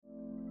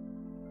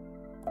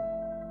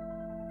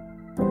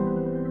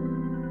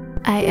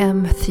I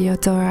am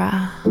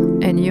Theodora,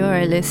 and you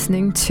are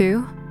listening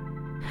to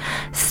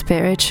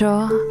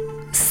Spiritual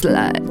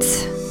Slut,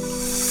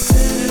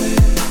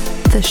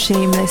 the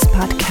shameless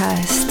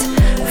podcast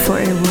for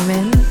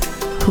women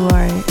who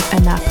are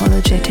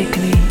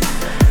unapologetically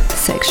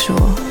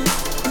sexual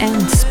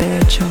and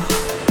spiritual.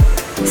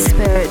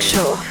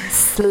 Spiritual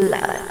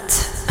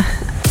Slut.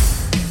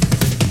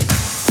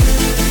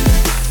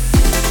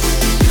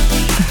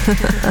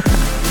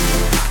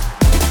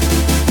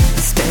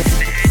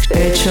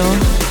 Spiritual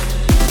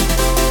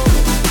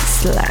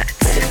Slut.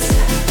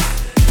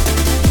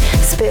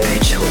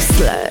 Spiritual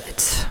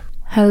Slut.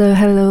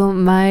 Hello,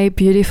 my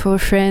beautiful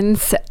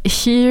friends.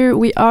 Here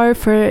we are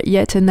for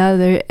yet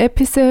another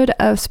episode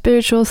of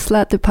Spiritual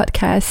Slut, the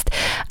podcast.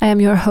 I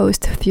am your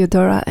host,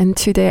 Theodora, and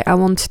today I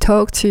want to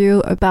talk to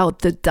you about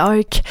the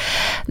dark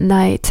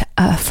night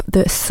of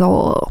the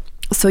soul.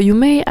 So you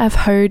may have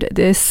heard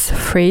this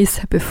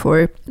phrase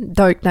before,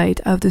 dark night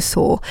of the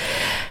soul.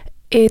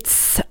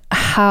 It's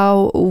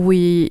how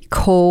we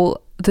call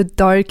the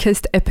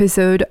darkest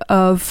episode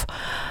of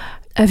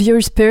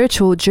your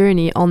spiritual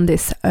journey on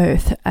this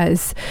earth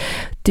as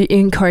the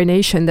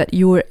incarnation that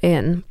you were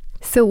in.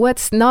 So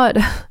what's not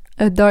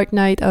a dark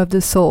night of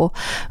the soul?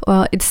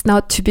 Well, it's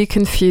not to be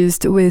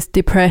confused with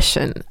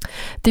depression.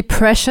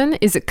 Depression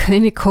is a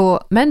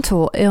clinical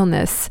mental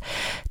illness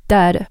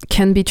that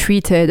can be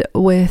treated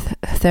with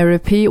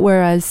therapy,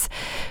 whereas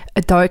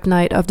a dark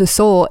night of the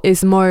soul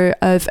is more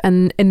of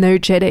an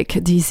energetic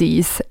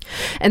disease.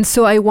 And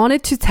so I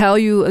wanted to tell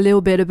you a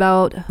little bit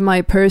about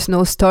my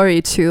personal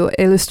story to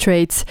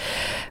illustrate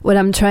what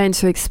I'm trying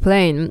to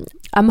explain.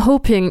 I'm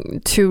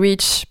hoping to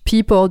reach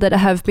people that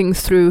have been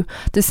through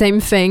the same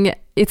thing.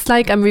 It's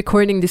like I'm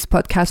recording this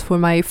podcast for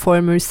my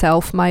former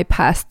self, my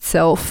past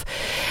self.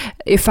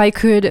 If I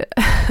could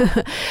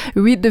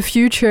read the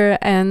future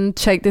and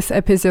check this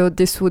episode,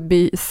 this would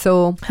be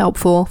so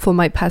helpful for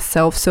my past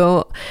self.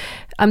 So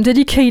I'm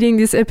dedicating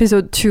this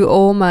episode to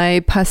all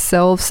my past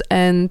selves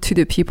and to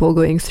the people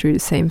going through the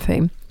same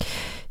thing.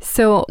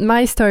 So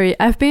my story,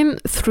 I've been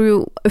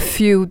through a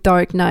few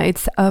dark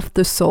nights of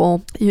the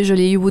soul.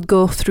 Usually you would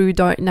go through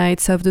dark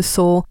nights of the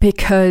soul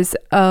because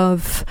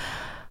of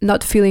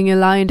not feeling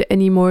aligned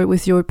anymore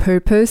with your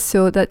purpose.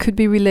 So that could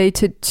be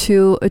related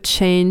to a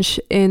change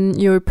in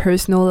your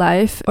personal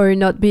life or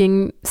not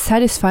being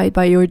satisfied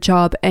by your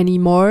job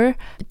anymore.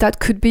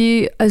 That could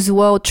be as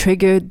well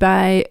triggered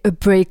by a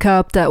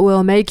breakup that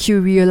will make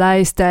you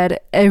realize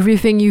that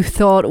everything you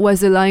thought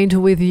was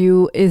aligned with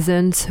you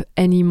isn't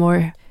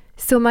anymore.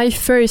 So my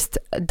first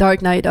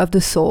dark night of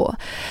the soul,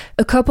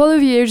 a couple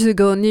of years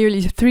ago,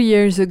 nearly 3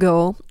 years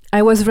ago,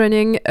 I was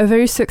running a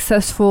very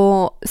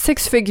successful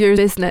 6-figure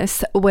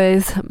business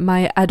with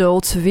my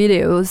adult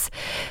videos,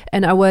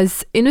 and I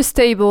was in a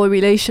stable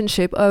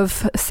relationship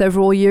of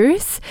several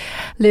years,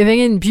 living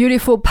in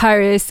beautiful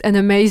Paris, an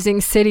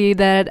amazing city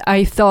that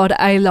I thought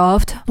I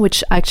loved,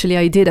 which actually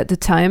I did at the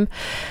time.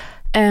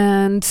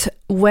 And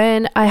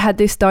when I had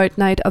this dark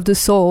night of the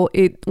soul,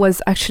 it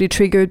was actually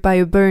triggered by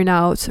a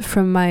burnout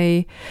from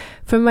my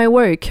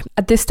work.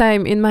 At this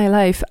time in my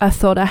life, I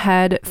thought I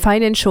had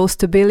financial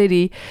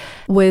stability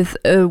with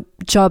a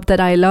job that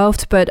I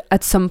loved, but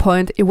at some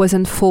point it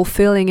wasn't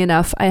fulfilling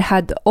enough. I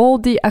had all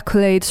the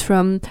accolades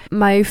from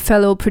my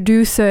fellow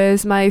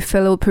producers, my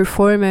fellow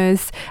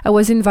performers. I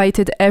was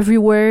invited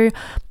everywhere.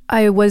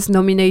 I was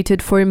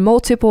nominated for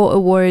multiple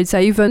awards.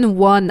 I even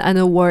won an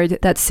award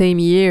that same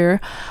year.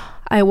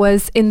 I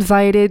was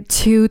invited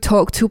to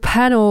talk to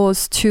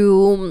panels,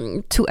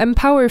 to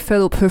empower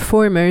fellow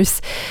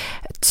performers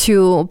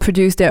to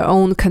produce their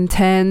own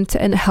content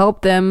and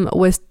help them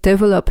with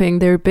developing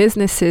their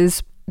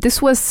businesses. This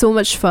was so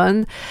much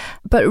fun,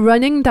 but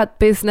running that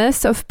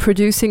business of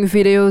producing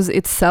videos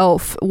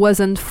itself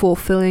wasn't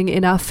fulfilling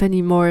enough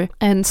anymore.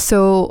 And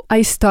so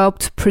I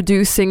stopped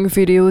producing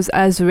videos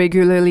as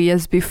regularly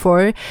as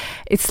before.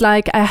 It's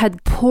like I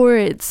had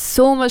poured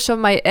so much of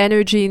my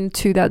energy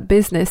into that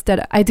business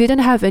that I didn't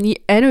have any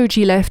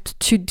energy left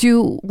to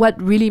do what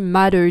really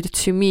mattered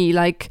to me,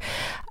 like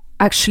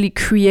actually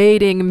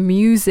creating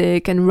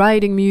music and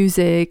writing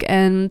music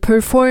and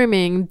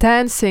performing,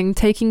 dancing,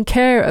 taking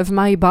care of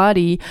my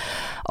body.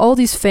 All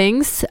these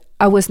things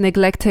I was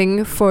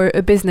neglecting for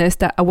a business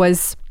that I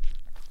was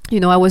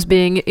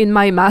being in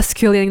my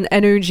masculine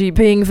energy,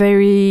 being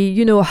very,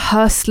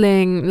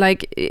 hustling.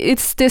 Like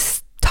it's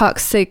this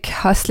toxic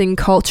hustling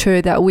culture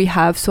that we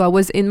have. So I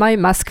was in my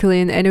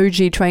masculine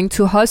energy trying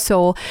to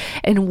hustle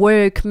and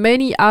work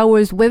many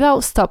hours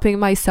without stopping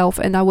myself,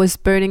 and I was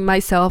burning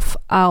myself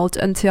out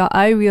until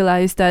I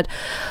realized that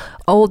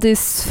all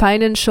this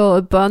financial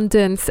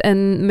abundance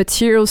and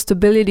material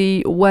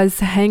stability was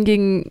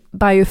hanging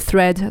by a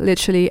thread,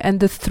 literally, and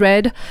the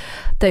thread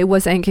that it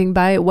was hanging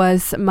by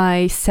was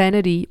my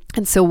sanity.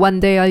 And so one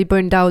day I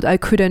burned out. I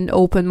couldn't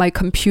open my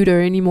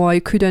computer anymore. I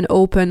couldn't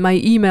open my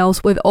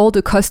emails with all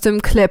the custom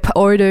clip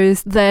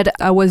orders that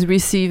I was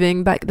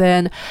receiving back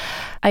then.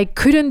 I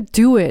couldn't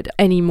do it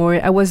anymore.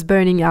 I was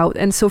burning out.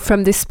 And so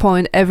from this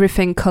point,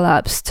 everything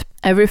collapsed.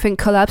 Everything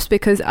collapsed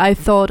because I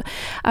thought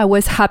I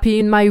was happy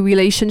in my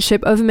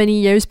relationship of many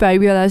years, but I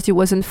realized it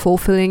wasn't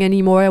fulfilling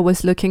anymore. I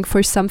was looking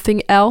for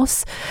something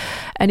else,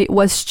 and it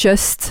was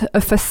just a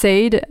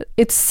facade.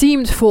 It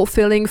seemed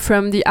fulfilling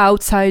from the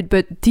outside,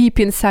 but deep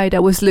inside I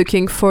was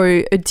looking for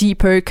a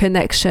deeper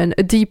connection,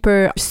 a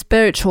deeper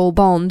spiritual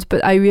bond,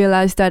 but I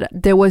realized that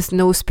there was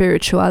no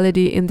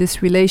spirituality in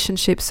this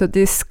relationship, so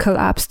this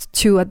collapsed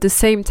too at the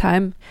same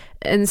time.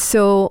 And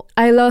so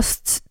I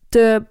lost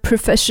the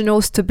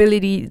professional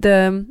stability,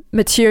 the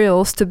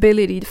material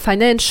stability, the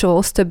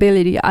financial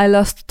stability. I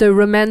lost the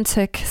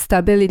romantic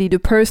stability, the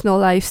personal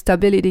life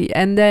stability.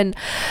 And then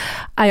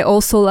I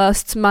also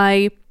lost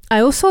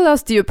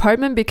the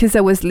apartment because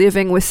I was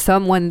living with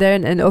someone there.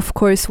 And of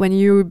course, when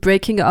you're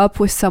breaking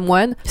up with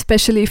someone,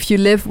 especially if you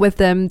live with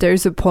them,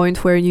 there's a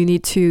point where you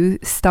need to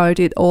start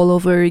it all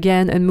over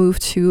again and move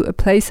to a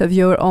place of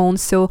your own.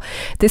 So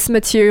this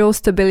material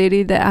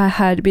stability that I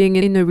had being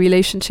in a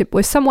relationship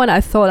with someone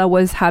I thought I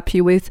was happy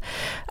with,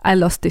 I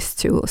lost this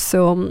too.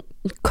 So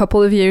a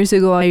couple of years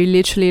ago, I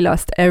literally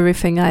lost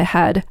everything I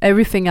had,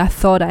 everything I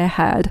thought I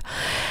had.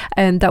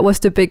 And that was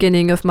the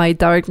beginning of my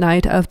dark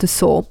night of the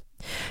soul.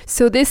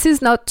 So this is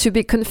not to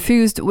be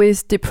confused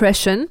with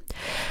depression.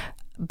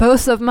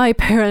 Both of my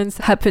parents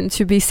happen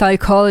to be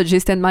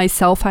psychologists, and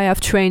myself, I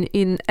have trained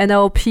in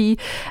NLP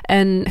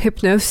and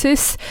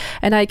hypnosis.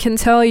 And I can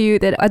tell you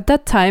that at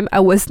that time,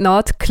 I was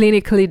not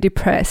clinically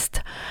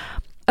depressed.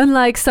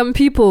 Unlike some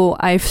people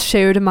I've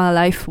shared my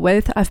life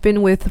with, I've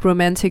been with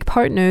romantic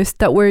partners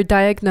that were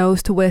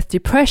diagnosed with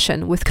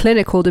depression, with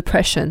clinical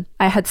depression.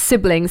 I had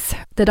siblings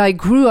that I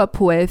grew up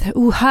with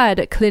who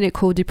had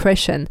clinical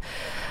depression.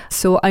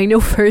 So I know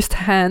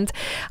firsthand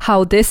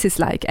how this is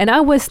like. And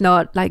I was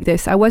not like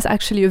this. I was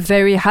actually a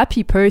very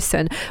happy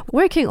person,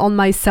 working on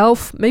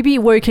myself, maybe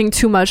working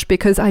too much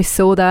because I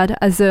saw that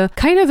as a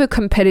kind of a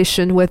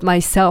competition with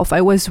myself.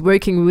 I was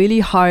working really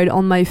hard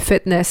on my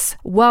fitness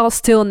while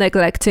still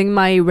neglecting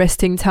my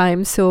resting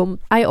time. So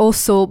I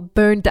also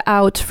burned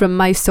out from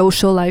my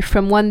social life.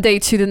 From one day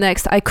to the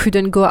next, I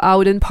couldn't go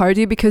out and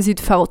party because it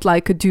felt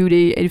like a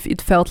duty.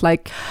 It felt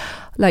like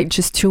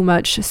just too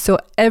much. So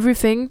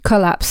everything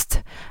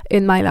collapsed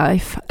in my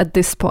life at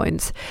this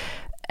point.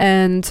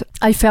 And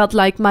I felt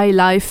like my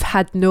life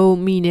had no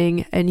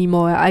meaning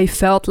anymore. I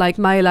felt like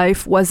my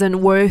life wasn't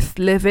worth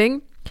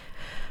living.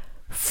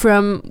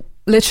 From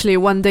literally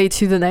one day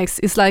to the next,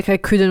 it's like I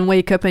couldn't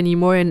wake up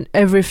anymore, and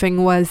everything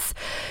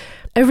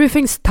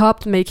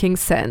stopped making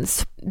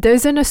sense.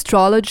 There's an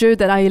astrologer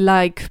that I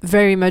like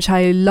very much.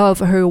 I love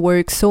her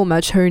work so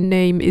much. Her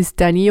name is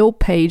Danielle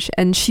Page,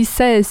 and she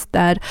says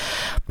that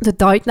the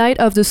dark night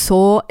of the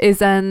soul is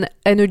an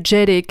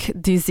energetic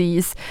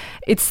disease.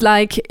 It's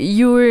like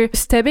you're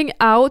stepping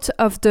out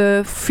of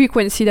the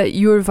frequency that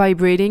you're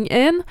vibrating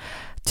in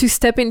to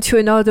step into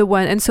another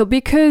one. And so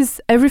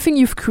because everything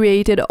you've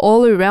created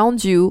all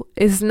around you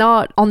is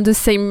not on the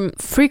same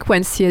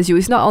frequency as you,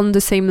 it's not on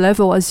the same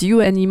level as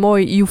you anymore,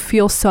 you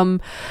feel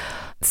some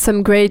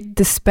great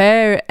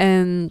despair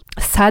and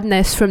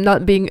sadness from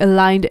not being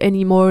aligned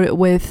anymore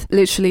with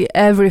literally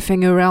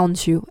everything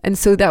around you. And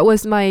so that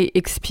was my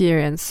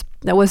experience.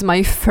 That was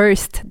my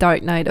first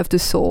dark night of the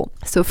soul.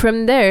 So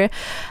from there,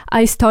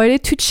 I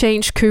started to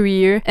change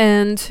career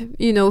and,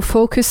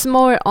 focus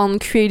more on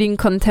creating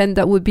content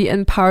that would be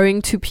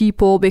empowering to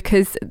people,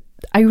 because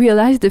I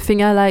realized the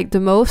thing I liked the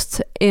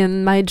most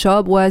in my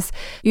job was,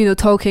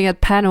 talking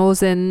at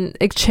panels and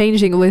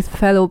exchanging with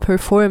fellow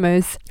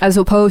performers, as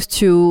opposed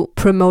to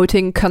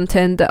promoting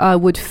content that I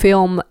would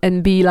film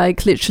and be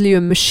like literally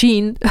a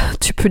machine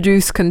to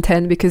produce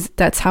content, because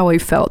that's how I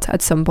felt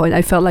at some point.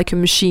 I felt like a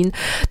machine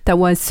that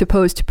was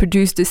supposed to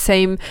produce the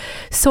same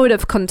sort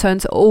of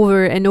content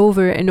over and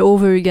over and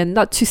over again.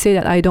 Not to say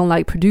that I don't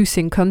like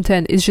producing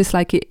content, it's just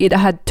like it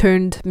had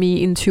turned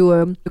me into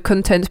a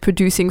content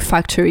producing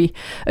factory,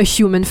 a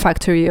human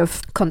factory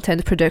of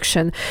content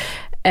production.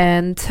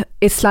 And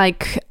it's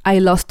like I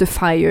lost the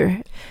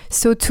fire.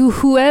 So to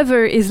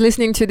whoever is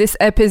listening to this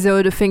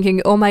episode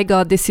thinking, oh my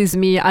God, this is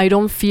me, I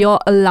don't feel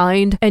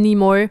aligned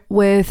anymore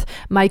with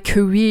my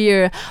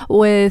career,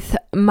 with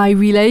my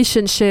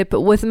relationship,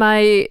 with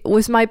my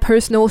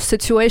personal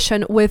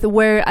situation, with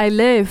where I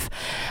live.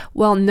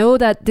 Well, know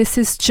that this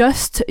is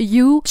just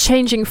you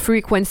changing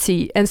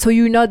frequency. And so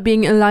you're not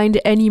being aligned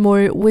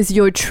anymore with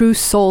your true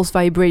soul's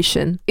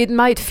vibration. It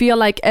might feel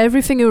like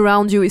everything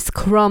around you is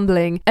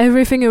crumbling.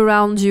 Everything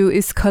around you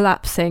is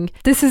collapsing.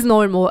 This is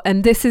normal,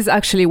 and this is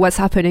actually what's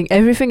happening.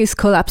 Everything is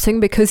collapsing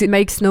because it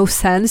makes no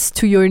sense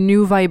to your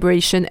new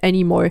vibration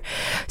anymore.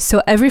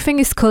 So everything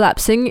is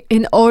collapsing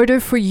in order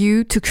for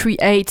you to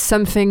create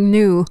something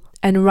new.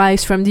 and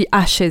rise from the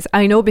ashes.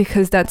 I know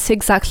because that's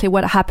exactly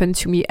what happened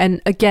to me.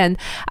 And again,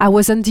 I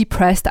wasn't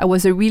depressed. I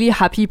was a really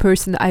happy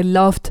person. I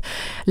loved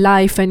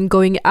life and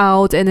going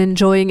out and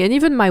enjoying, and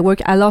even my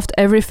work. I loved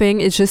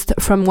everything. It's just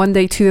from one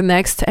day to the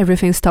next,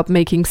 everything stopped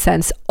making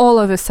sense. All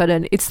of a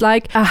sudden, it's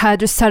like I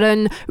had a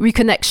sudden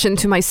reconnection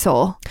to my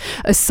soul,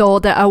 a soul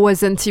that I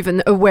wasn't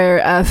even aware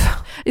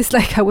of. It's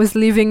like I was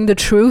living the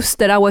truth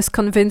that I was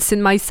convinced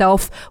in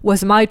myself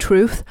was my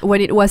truth,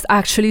 when it was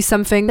actually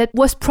something that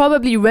was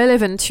probably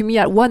relevant to me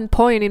at one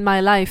point in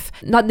my life.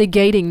 Not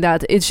negating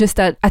that, it's just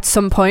that at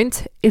some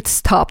point it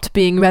stopped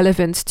being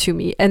relevant to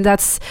me, and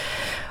that's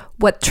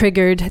what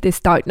triggered this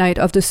dark night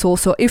of the soul.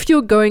 So if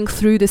you're going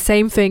through the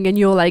same thing and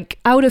you're like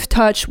out of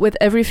touch with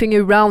everything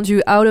around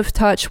you, out of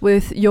touch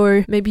with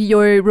maybe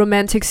your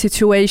romantic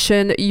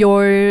situation,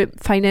 your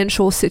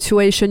financial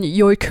situation,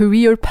 your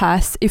career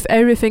path, if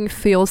everything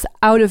feels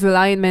out of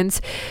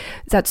alignment,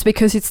 that's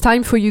because it's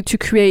time for you to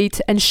create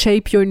and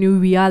shape your new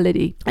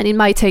reality. And it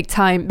might take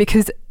time,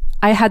 because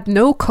I had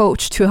no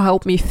coach to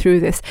help me through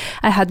this.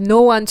 I had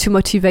no one to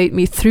motivate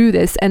me through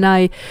this. And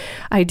I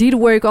did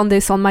work on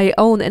this on my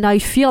own. And I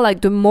feel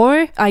like the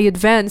more I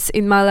advance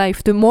in my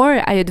life, the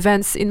more I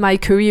advance in my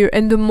career,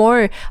 and the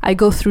more I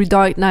go through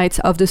dark nights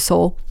of the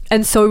soul.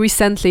 And so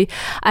recently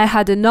I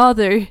had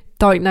another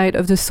dark night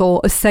of the soul,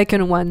 a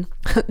second one.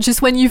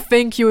 Just when you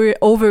think you're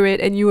over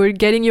it and you're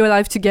getting your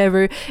life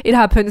together, it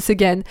happens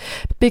again.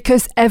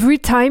 Because every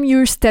time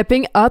you're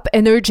stepping up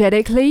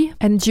energetically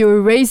and you're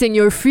raising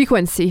your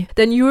frequency,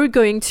 then you're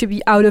going to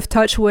be out of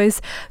touch with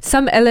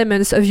some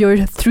elements of your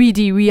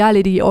 3D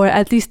reality, or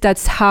at least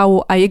that's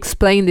how I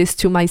explain this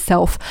to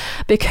myself.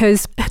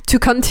 Because to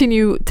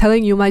continue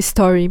telling you my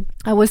story,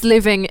 I was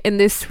living in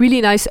this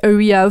really nice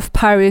area of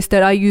Paris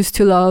that I used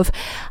to love.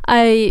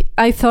 I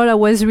thought I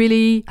was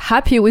really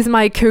happy with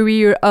my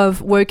career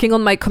of working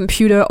on my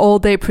computer all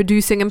day,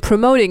 producing and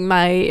promoting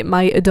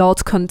my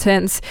adult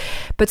content,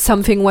 but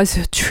something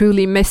was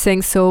truly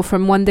missing. So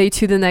from one day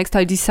to the next,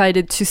 I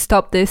decided to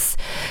stop this,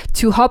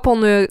 to hop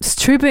on a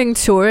stripping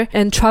tour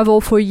and travel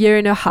for a year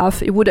and a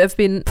half. It would have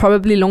been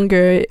probably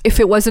longer if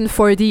it wasn't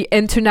for the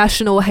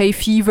international hay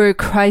fever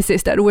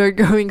crisis that we're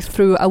going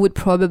through. I would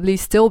probably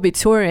still be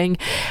touring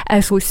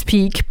as we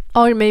speak,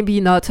 or maybe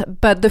not.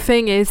 But the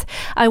thing is,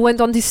 I went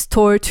on this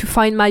tour to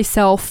find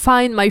myself,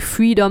 find my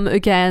freedom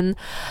again,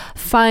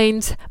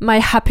 find my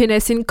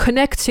happiness in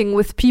connecting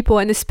with people,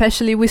 and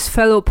especially with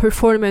fellow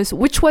performers,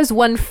 which was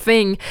one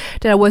thing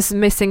that I was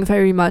missing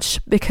very much.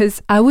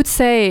 Because I would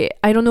say,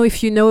 I don't know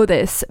if you know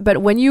this,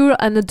 but when you're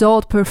an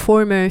adult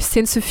performer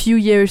since a few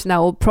years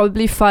now,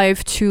 probably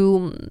 5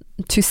 to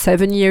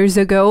 7 years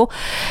ago,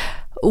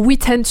 we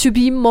tend to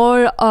be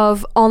more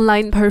of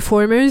online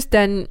performers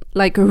than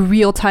like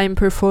real-time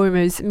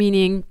performers,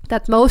 meaning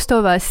that most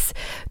of us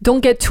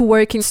don't get to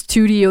work in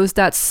studios.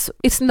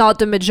 It's not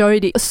the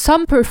majority.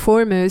 Some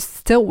performers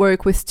still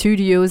work with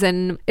studios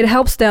and it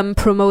helps them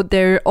promote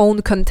their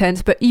own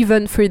content, but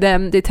even for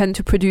them, they tend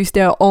to produce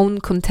their own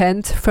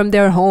content from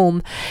their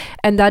home.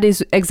 And that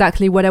is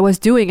exactly what I was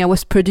doing. I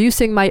was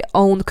producing my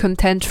own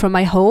content from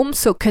my home.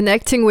 So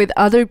connecting with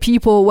other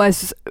people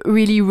was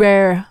really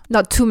rare,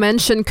 not to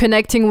mention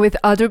connecting with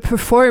other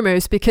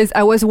performers, because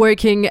I was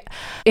working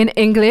in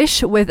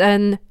English with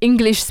an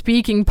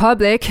English-speaking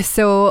public,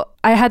 so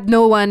I had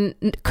no one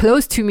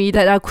close to me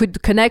that I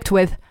could connect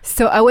with.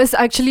 So I was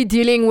actually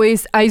dealing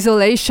with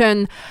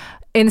isolation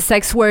in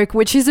sex work,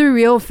 which is a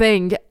real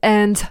thing.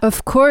 And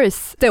of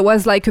course, there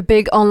was like a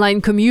big online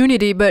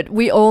community, but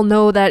we all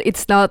know that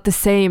it's not the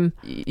same.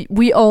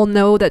 We all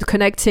know that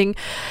connecting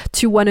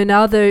to one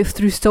another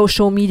through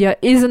social media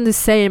isn't the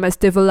same as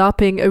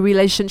developing a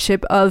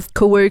relationship of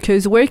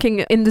coworkers working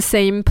in the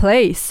same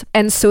place.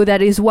 And so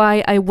that is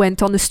why I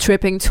went on a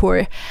stripping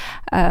tour.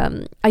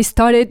 I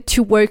started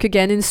to work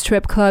again in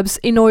strip clubs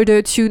in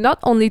order to not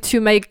only to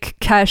make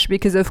cash,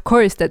 because of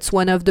course that's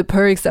one of the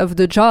perks of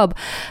the job,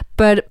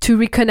 but to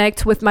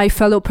reconnect with my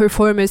fellow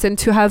performers and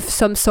to have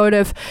some sort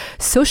of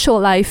social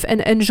life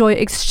and enjoy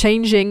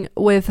exchanging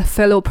with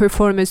fellow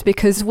performers.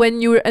 Because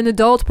when you're an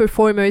adult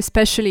performer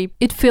especially,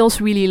 it feels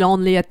really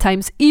lonely at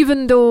times.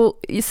 Even though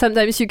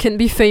sometimes you can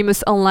be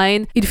famous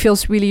online, it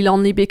feels really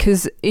lonely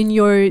because in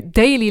your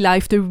daily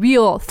life, the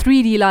real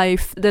 3D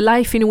life, the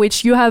life in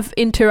which you have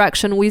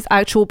interaction with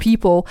actual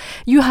people,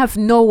 you have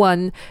no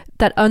one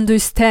that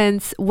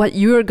understands what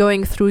you're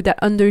going through, that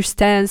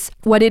understands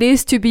what it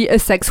is to be a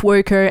sex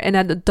worker and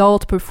an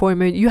adult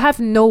performer. You have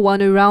no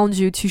one around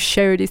you to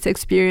share this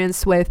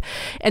experience with.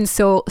 And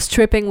so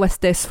stripping was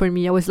this for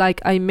me. I was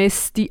like, I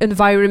miss the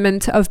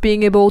environment of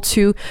being able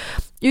to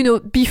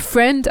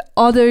befriend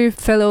other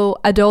fellow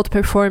adult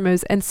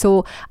performers. And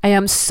so I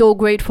am so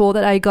grateful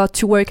that I got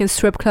to work in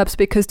strip clubs,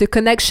 because the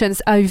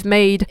connections I've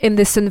made in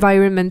this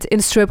environment, in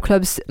strip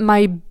clubs,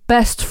 my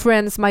best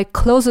friends, my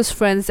closest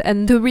friends,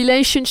 and the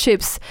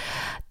relationships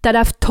that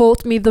have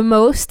taught me the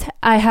most,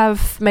 I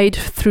have made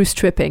through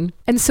stripping.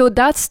 And so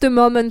that's the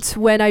moment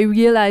when I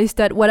realized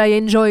that what I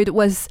enjoyed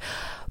was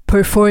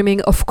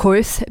performing, of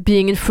course,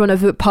 being in front of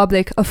the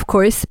public, of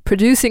course,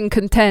 producing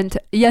content,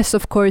 yes,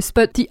 of course,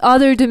 but the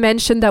other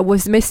dimension that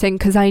was missing,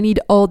 because I need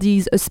all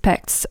these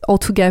aspects all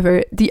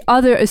together, the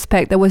other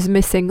aspect that was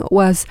missing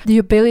was the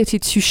ability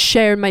to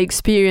share my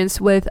experience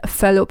with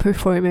fellow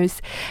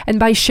performers. And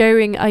by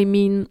sharing, I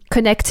mean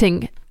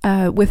connecting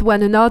with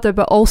one another,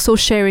 but also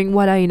sharing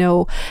what I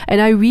know.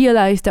 And I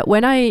realized that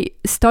when I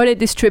started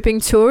this stripping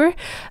tour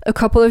a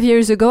couple of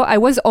years ago, I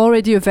was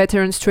already a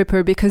veteran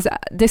stripper, because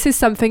this is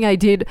something I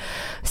did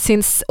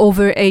since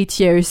over 8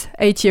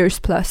 years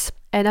plus.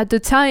 And at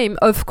the time,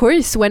 of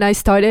course, when I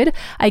started,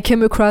 I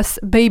came across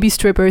baby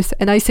strippers,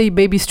 and I say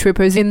baby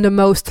strippers in the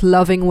most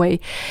loving way.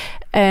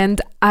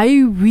 And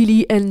I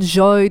really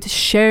enjoyed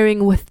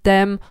sharing with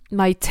them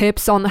my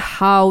tips on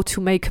how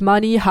to make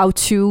money, how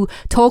to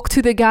talk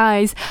to the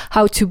guys,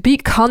 how to be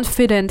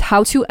confident,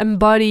 how to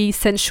embody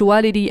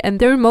sensuality and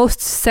their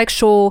most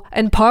sexual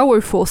and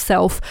powerful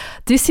self.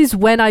 This is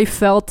when I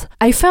felt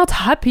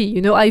happy,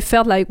 you know, I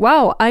felt like,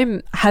 wow,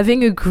 I'm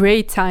having a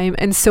great time.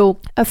 And so,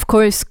 of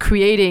course,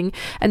 creating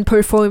and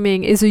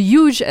performing is a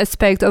huge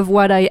aspect of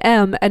what I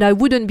am. And I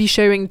wouldn't be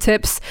sharing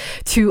tips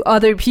to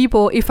other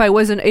people if I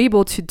wasn't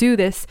able to do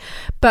this.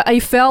 But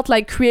I felt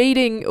like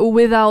creating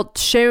without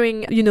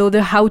sharing, you know,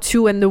 the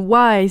how-to and the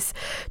whys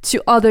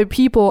to other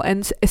people,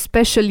 and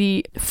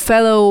especially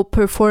fellow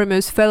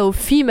performers, fellow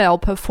female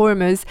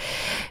performers,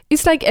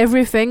 it's like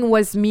everything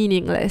was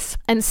meaningless.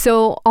 And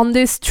so on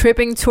this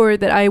stripping tour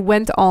that I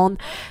went on,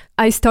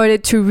 I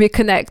started to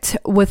reconnect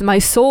with my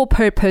soul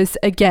purpose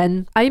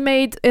again. I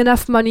made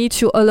enough money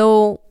to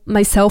allow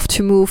myself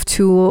to move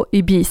to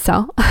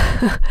Ibiza.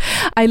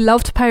 I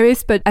loved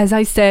Paris, but as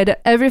I said,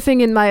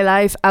 everything in my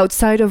life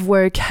outside of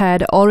work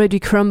had already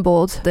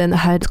crumbled, then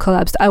had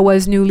collapsed. I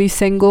was newly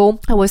single.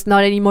 I was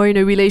not anymore in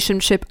a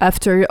relationship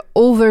after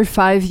over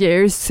 5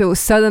 years. So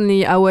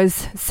suddenly I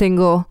was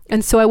single.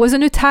 And so I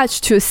wasn't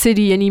attached to a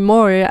city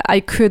anymore. I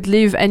could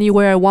live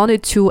anywhere I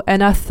wanted to.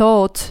 And I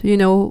thought, you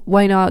know,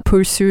 why not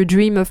pursue a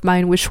dream of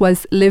mine, which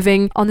was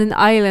living on an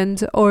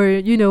island or,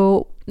 you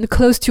know,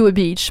 close to a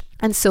beach.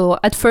 And so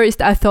at first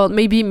I thought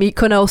maybe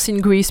Mykonos in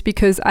Greece,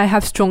 because I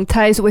have strong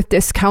ties with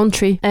this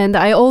country. And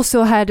I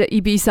also had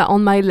Ibiza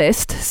on my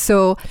list.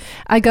 So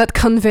I got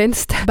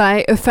convinced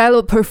by a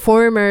fellow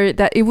performer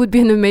that it would be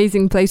an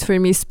amazing place for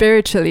me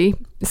spiritually.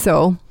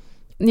 So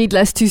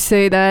needless to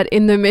say that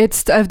in the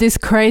midst of this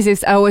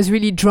crisis, I was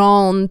really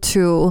drawn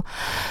to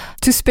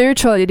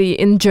spirituality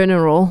in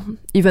general,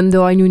 even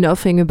though I knew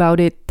nothing about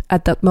it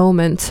at that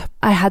moment.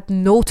 I had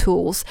no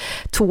tools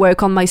to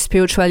work on my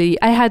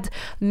spirituality. I had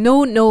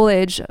no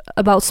knowledge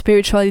about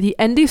spirituality.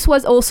 And this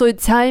was also a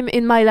time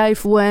in my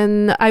life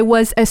when I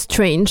was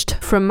estranged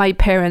from my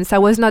parents. I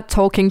was not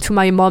talking to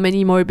my mom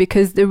anymore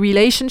because the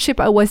relationship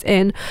I was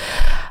in,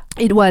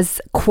 it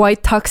was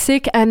quite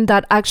toxic, and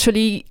that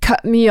actually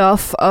cut me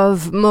off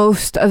of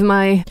most of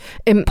my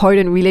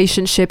important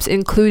relationships,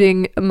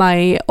 including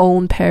my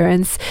own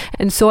parents.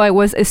 And so I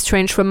was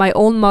estranged from my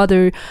own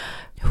mother,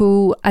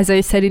 who, as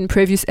I said in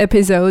previous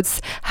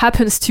episodes,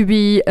 happens to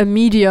be a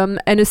medium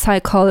and a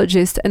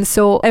psychologist. And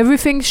so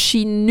everything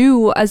she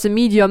knew as a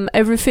medium,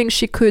 everything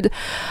she could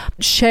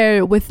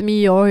share with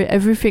me or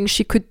everything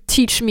she could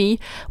teach me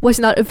was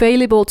not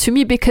available to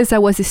me because I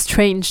was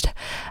estranged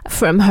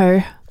from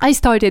her. I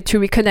started to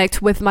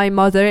reconnect with my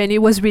mother, and it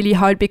was really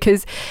hard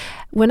because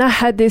when I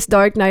had this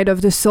dark night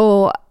of the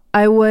soul,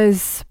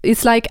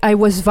 it's like I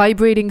was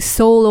vibrating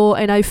so low,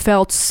 and I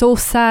felt so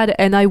sad,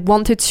 and I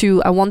wanted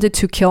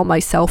to kill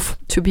myself,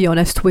 to be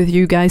honest with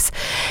you guys.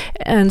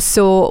 And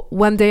so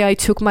one day I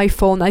took my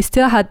phone. I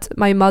still had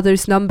my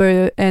mother's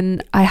number,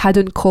 and I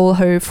hadn't called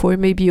her for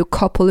maybe a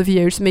couple of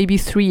years, maybe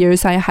 3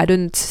 years. I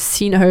hadn't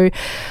seen her.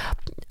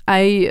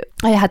 I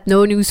had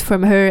no news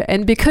from her,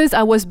 and because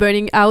I was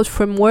burning out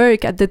from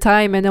work at the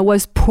time and I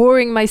was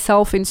pouring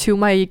myself into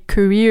my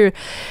career,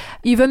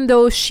 even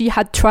though she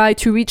had tried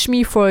to reach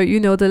me for, you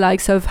know, the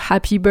likes of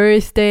happy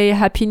birthday,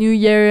 happy new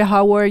year,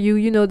 how are you,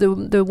 you know,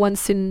 the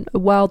once in a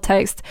while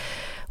text,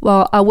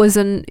 well, I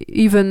wasn't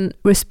even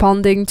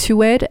responding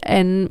to it.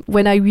 And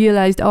when I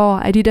realized,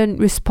 I didn't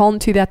respond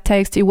to that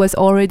text, it was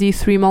already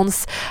 3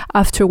 months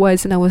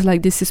afterwards. And I was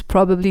like, this is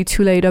probably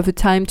too late of a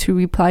time to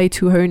reply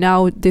to her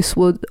now. This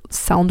would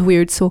sound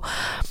weird. So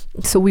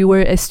we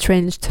were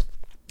estranged.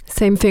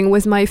 Same thing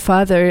with my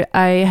father.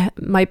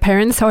 My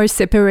parents are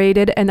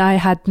separated, and I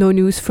had no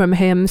news from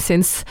him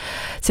since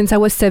I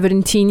was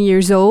 17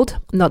 years old.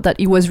 Not that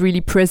he was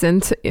really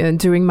present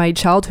during my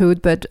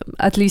childhood, but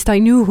at least I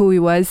knew who he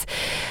was.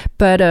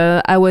 But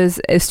I was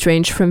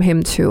estranged from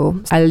him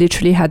too. I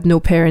literally had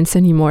no parents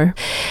anymore.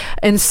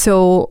 And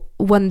so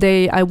one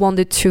day I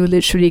wanted to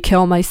literally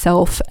kill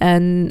myself,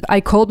 and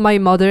I called my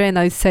mother and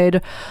I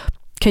said,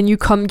 can you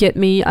come get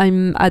me?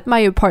 I'm at my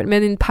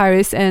apartment in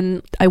Paris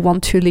and I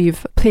want to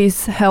leave.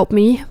 Please help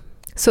me.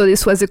 So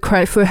this was a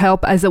cry for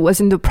help as I was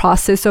in the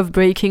process of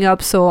breaking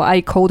up. So I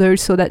called her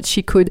so that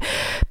she could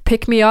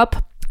pick me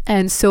up.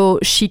 And so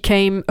she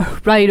came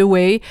right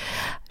away.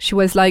 She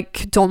was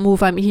like, don't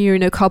move, I'm here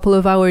in a couple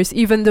of hours,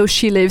 even though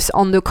she lives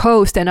on the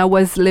coast and I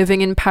was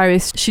living in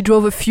Paris. She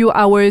drove a few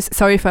hours,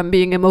 sorry if I'm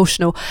being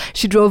emotional,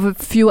 she drove a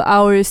few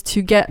hours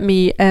to get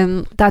me,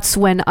 and that's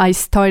when I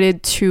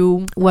started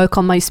to work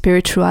on my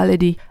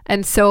spirituality.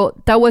 And so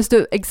that was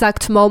the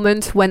exact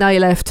moment when I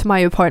left my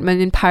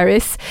apartment in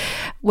Paris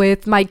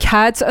with my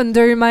cat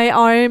under my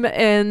arm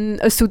and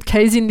a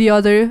suitcase in the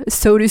other,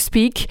 so to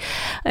speak.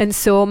 And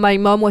so my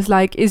mom was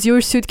like, is your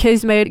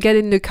suitcase made? Get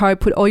in the car,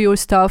 put all your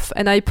stuff.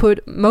 And I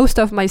put most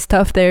of my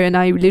stuff there, and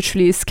I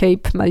literally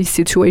escaped my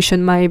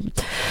situation,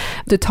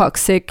 the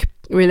toxic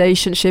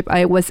relationship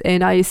I was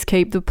in. I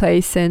escaped the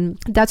place, and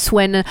that's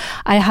when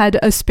I had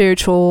a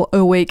spiritual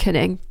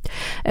awakening.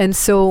 And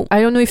so I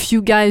don't know if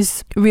you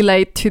guys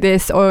relate to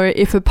this, or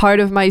if a part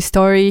of my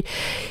story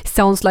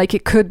sounds like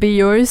it could be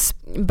yours,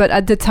 but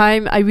at the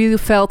time I really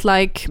felt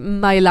like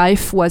my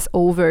life was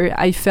over.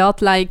 I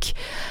felt like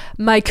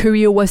my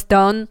career was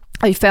done.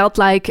 I felt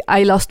like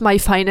I lost my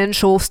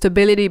financial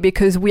stability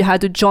because we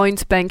had a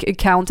joint bank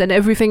account, and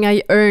everything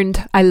I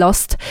earned I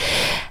lost.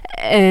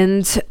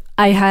 And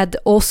I had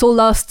also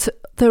lost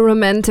the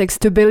romantic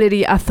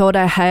stability I thought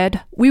I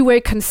had. We were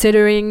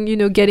considering,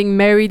 getting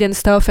married and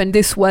stuff, and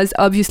this was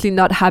obviously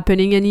not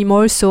happening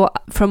anymore. So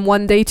from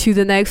one day to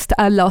the next,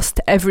 I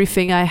lost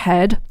everything I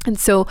had. And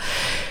so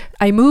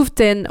I moved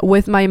in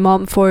with my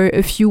mom for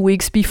a few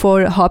weeks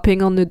before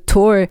hopping on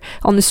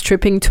the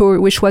stripping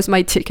tour, which was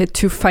my ticket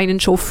to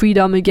financial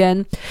freedom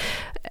again.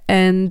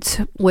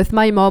 And with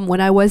my mom,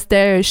 when I was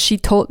there, she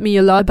taught me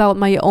a lot about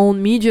my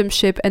own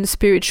mediumship and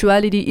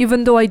spirituality,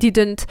 even though at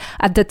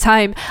the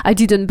time, I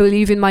didn't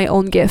believe in my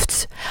own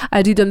gifts.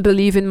 I didn't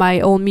believe in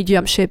my own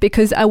mediumship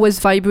because I was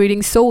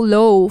vibrating so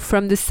low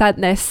from the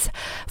sadness,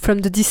 from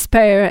the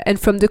despair, and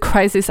from the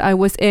crisis I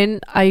was in.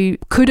 I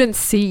couldn't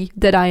see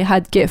that I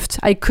had gifts.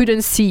 I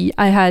couldn't see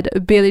I had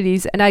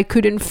abilities, and I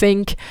couldn't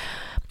think.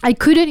 I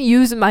couldn't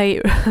use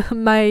my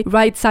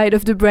right side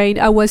of the brain.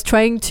 I was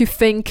trying to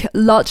think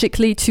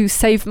logically to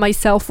save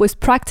myself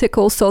with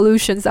practical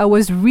solutions. I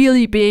was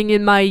really being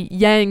in my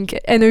yang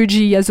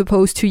energy as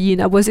opposed to yin.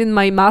 I was in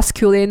my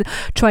masculine,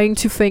 trying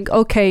to think,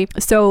 okay,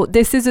 so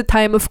this is a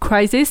time of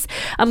crisis.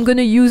 I'm going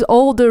to use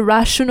all the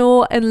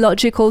rational and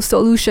logical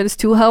solutions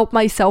to help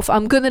myself.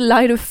 I'm going to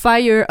light a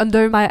fire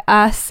under my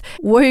ass,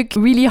 work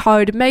really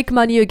hard, make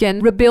money again,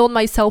 rebuild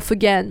myself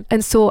again.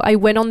 And so I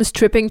went on a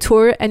stripping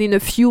tour, and in a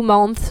few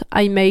months,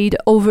 I made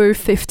over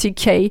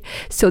 50k.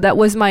 So that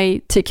was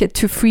my ticket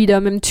to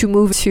freedom and to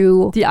move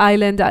to the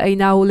island that I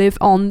now live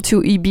on, to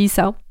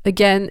Ibiza.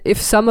 Again,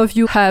 if some of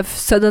you have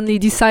suddenly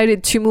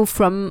decided to move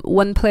from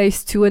one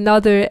place to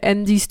another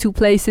and these two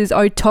places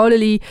are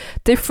totally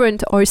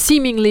different or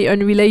seemingly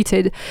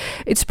unrelated,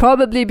 it's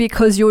probably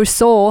because your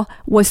soul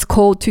was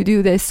called to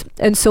do this.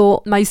 And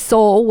so my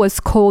soul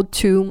was called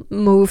to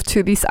move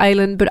to this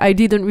island, but I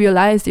didn't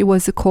realize it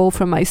was a call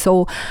from my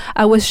soul.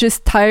 I was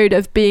just tired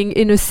of being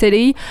in a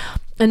city.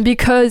 And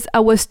because I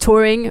was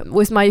touring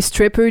with my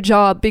stripper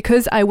job,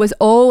 because I was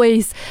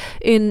always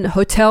in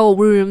hotel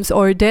rooms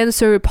or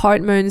dancer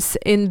apartments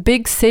in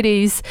big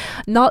cities,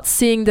 not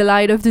seeing the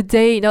light of the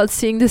day, not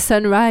seeing the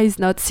sunrise,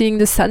 not seeing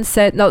the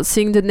sunset, not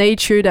seeing the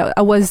nature that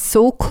I was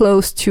so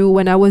close to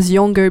when I was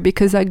younger,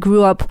 because I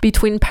grew up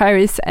between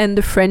Paris and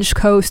the French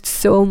coast.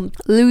 So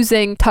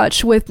losing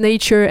touch with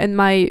nature and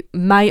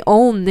my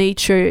own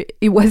nature,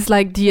 it was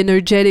like the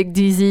energetic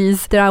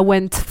disease that I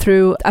went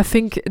through. I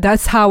think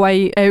that's how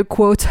I air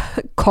quote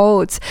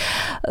called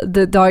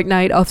the dark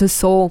night of the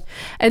soul.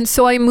 And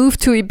so I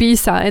moved to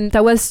Ibiza, and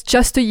that was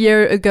just a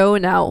year ago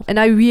now. And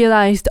I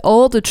realized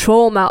all the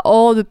trauma,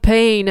 all the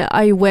pain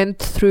I went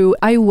through.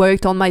 I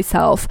worked on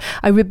myself.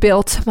 I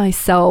rebuilt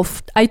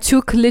myself. I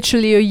took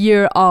literally a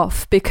year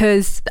off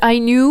because I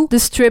knew the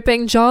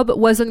stripping job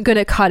wasn't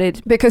gonna cut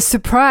it. Because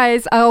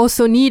surprise, I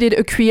also needed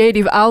a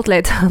creative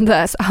outlet.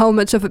 That's how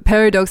much of a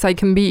paradox I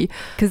can be.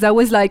 Because I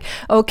was like,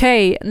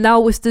 okay, now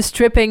with the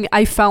stripping,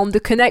 I found the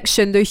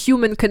connection, the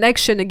human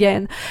connection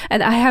again,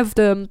 and I have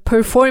the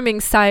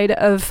performing side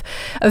of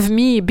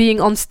me being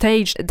on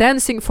stage,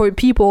 dancing for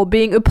people,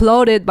 being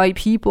applauded by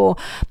people.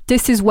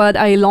 This is what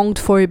I longed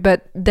for.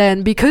 But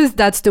then, because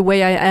that's the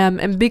way I am,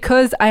 and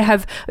because I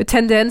have a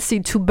tendency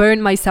to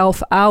burn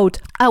myself out,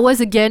 I was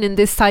again in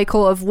this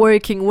cycle of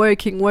working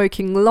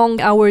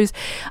long hours.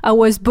 I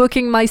was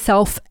booking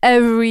myself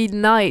every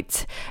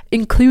night,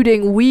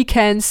 including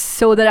weekends,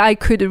 so that I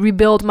could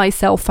rebuild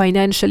myself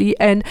financially.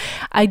 And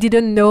I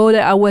didn't know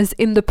that I was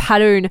in the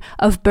pattern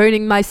of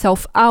burning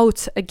myself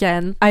out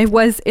again. I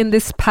was in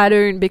this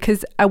pattern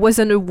because I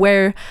wasn't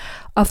aware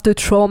of the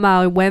trauma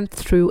I went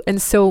through. And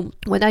so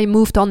when I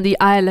moved on the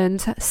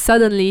island,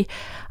 suddenly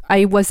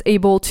I was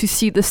able to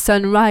see the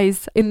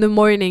sunrise in the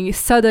morning.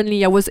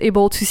 Suddenly I was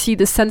able to see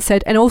the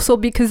sunset. And also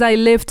because I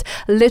lived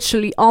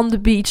literally on the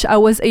beach, I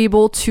was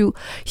able to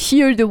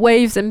hear the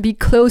waves and be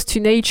close to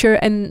nature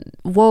and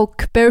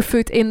walk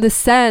barefoot in the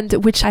sand,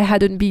 which I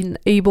hadn't been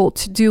able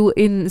to do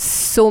in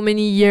so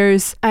many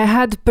years. I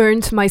had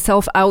burnt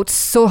myself out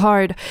so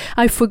hard.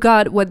 I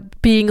forgot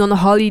what being on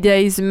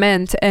holidays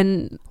meant.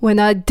 And when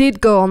I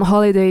did go on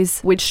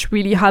holidays, which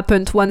really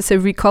happened once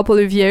every couple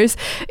of years,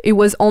 it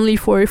was only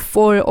for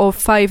 4 or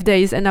 5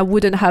 days, and I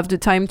wouldn't have the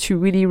time to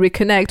really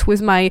reconnect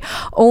with my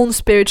own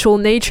spiritual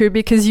nature,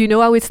 because you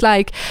know how it's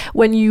like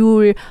when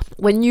you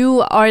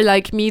are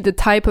like me, the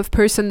type of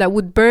person that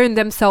would burn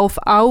themselves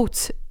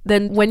out.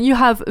 Then when you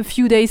have a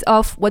few days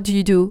off, what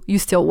do? You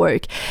still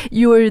work.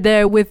 You are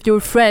there with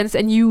your friends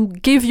and you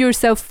give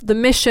yourself the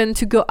mission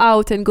to go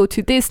out and go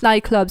to this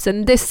nightclubs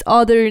and this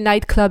other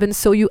nightclub. And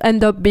so you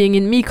end up being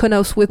in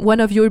Mykonos with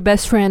one of your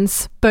best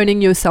friends,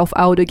 burning yourself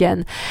out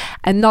again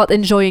and not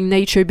enjoying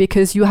nature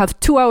because you have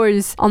 2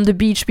 hours on the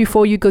beach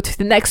before you go to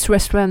the next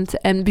restaurant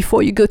and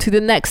before you go to the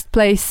next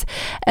place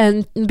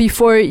and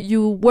before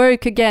you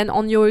work again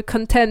on your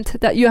content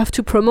that you have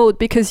to promote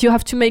because you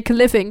have to make a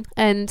living.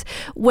 And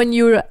when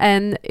you're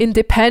an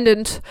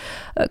independent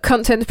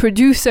content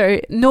producer,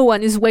 no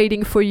one is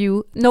waiting for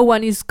you. No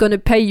one is gonna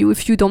pay you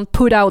if you don't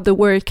put out the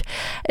work.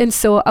 And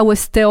so I was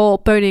still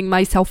burning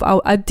myself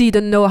out. I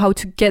didn't know how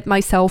to get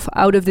myself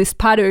out of this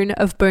pattern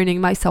of burning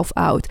myself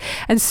out.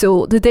 And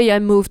so the day I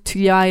moved to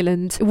the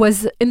island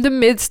was in the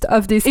midst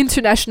of this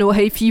international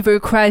hay fever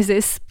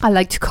crisis. I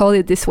like to call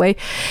it this way.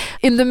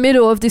 In the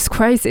middle of this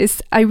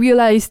crisis, I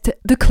realized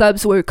the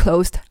clubs were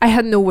closed. I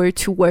had nowhere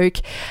to work.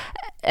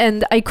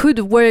 And I could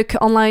work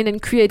online and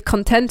create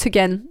content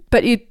again,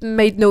 but it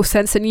made no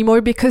sense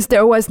anymore because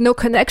there was no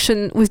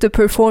connection with the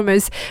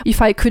performers.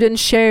 If I couldn't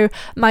share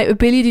my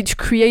ability to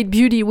create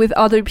beauty with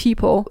other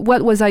people,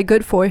 what was I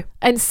good for?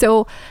 And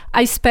so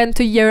I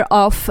spent a year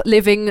off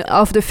living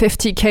off the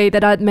 50K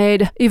that I'd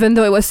made, even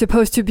though it was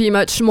supposed to be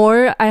much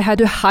more. I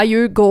had a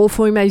higher goal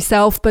for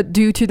myself, but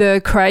due to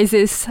the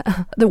crisis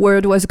the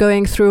world was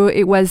going through,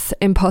 it was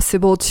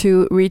impossible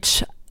to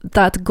reach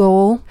that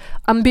goal.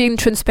 I'm being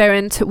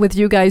transparent with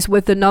you guys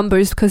with the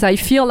numbers because I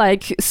feel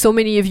like so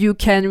many of you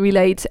can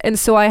relate. And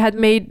so I had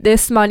made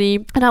this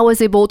money and I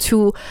was able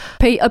to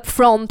pay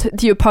upfront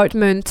the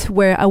apartment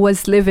where I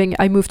was living.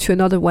 I moved to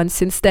another one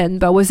since then,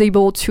 but I was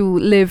able to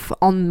live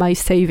on my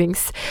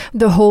savings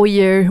the whole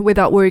year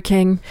without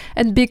working.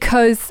 And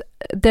because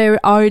there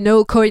are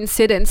no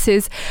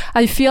coincidences,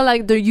 I feel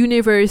like the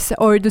universe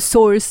or the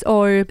source,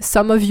 or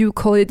some of you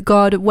call it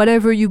God,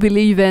 whatever you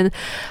believe in,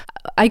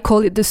 I call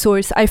it the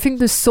source. I think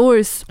the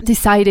source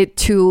decided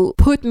to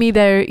put me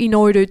there in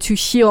order to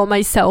heal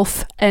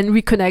myself and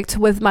reconnect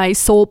with my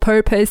soul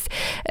purpose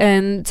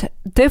and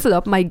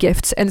develop my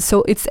gifts. And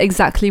so it's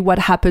exactly what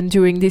happened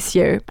during this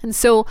year. And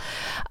so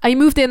I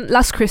moved in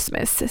last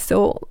Christmas,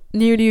 so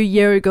nearly a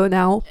year ago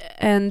now,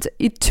 and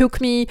it took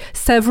me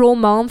several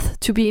months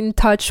to be in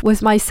touch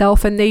with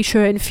myself and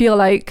nature and feel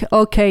like,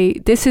 okay,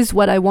 this is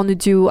what I want to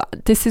do.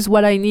 This is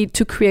what I need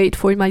to create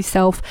for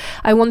myself.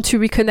 I want to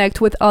reconnect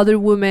with other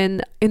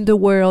women in the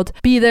world,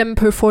 be them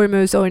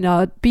performers or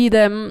not, be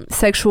them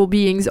sexual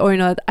beings or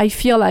not. I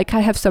feel like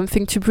I have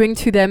something to bring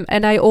to them,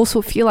 and I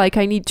also feel like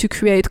I need to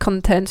create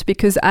content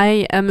because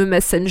I am a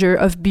messenger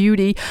of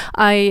beauty.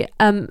 I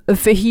am a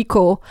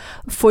vehicle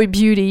for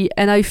beauty,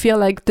 and I feel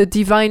like the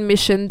divine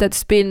mission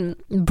that's been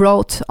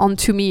brought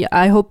onto me,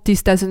 I hope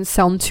this doesn't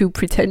sound too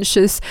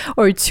pretentious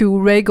or too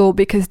regal,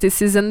 because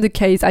this isn't the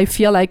case. I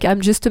feel like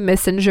I'm just a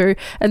messenger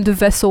and the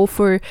vessel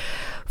for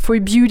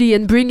beauty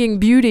and bringing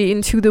beauty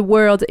into the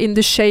world in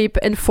the shape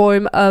and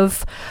form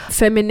of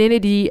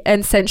femininity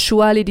and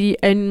sensuality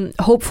and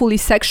hopefully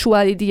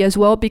sexuality as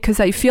well, because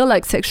I feel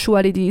like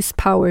sexuality is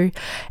power.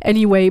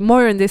 Anyway,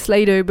 more on this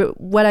later,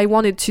 but what I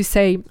wanted to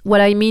say, what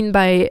I mean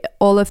by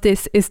all of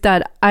this is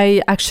that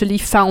I actually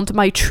found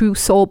my true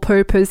soul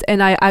purpose,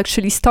 and I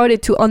actually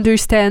started to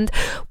understand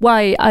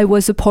why I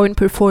was a porn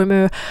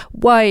performer,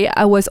 why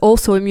I was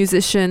also a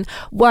musician,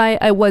 why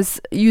I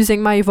was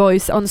using my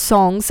voice on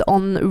songs,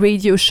 on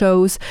radio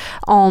shows,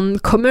 on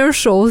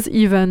commercials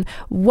even,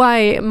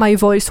 why my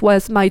voice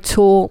was my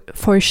tool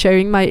for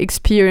sharing my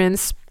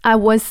experience. I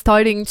was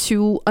starting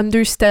to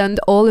understand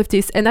all of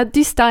this. And at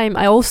this time,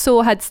 I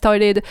also had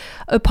started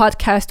a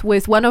podcast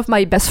with one of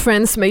my best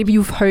friends. Maybe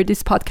you've heard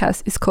this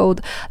podcast. It's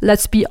called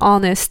Let's Be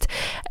Honest.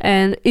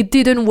 And it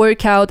didn't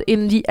work out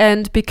in the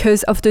end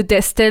because of the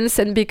distance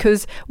and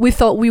because we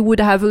thought we would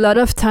have a lot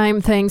of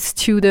time thanks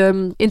to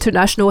the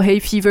international hay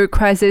fever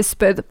crisis.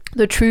 But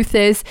the truth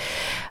is,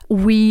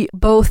 we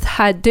both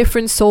had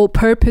different soul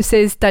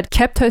purposes that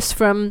kept us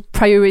from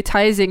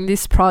prioritizing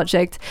this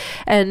project.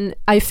 And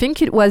I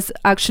think it was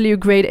actually a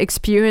great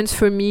experience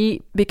for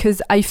me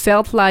because I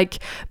felt like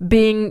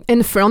being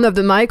in front of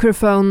the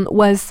microphone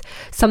was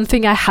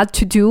something I had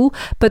to do,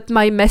 but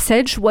my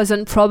message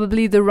wasn't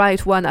probably the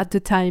right one at the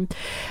time.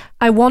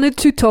 I wanted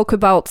to talk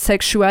about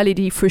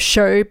sexuality for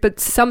sure, but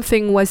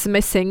something was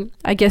missing,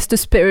 I guess the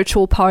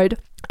spiritual part.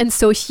 And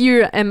so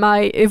here am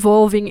I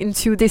evolving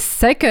into this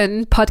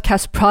second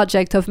podcast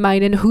project of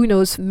mine. And who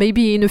knows,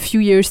 maybe in a few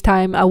years'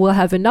 time, I will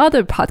have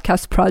another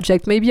podcast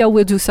project. Maybe I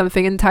will do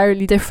something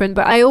entirely different.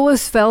 But I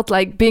always felt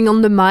like being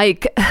on the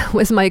mic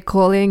was my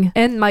calling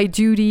and my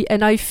duty.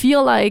 And I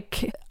feel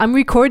like I'm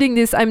recording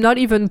this. I'm not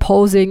even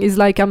pausing. It's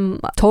like I'm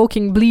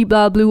talking blee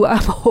blah blue.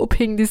 I'm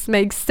hoping this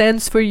makes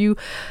sense for you.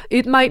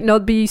 It might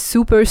not be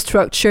super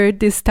structured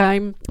this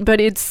time, but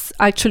it's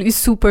actually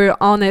super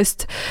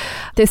honest.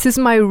 This is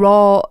my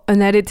raw,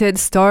 unedited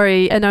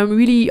story, and I'm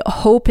really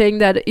hoping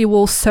that it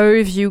will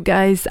serve you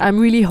guys. I'm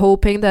really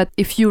hoping that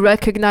if you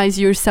recognize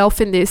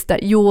yourself in this,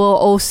 that you will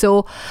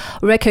also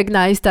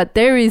recognize that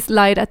there is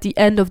light at the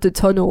end of the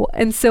tunnel.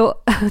 And so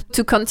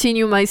to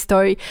continue my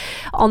story,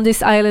 on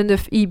this island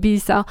of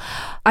Ibiza,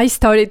 I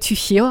started to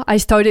heal. I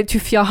started to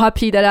feel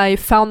happy that I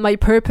found my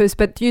purpose.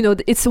 But you know,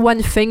 it's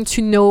one thing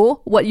to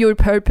know what your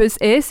purpose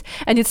is,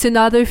 and it's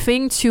another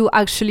thing to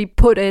actually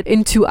put it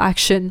into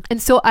action.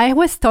 And so I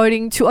was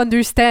starting to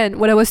understand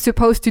what I was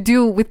supposed to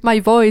do with my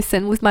voice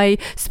and with my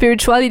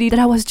spirituality that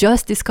I was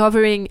just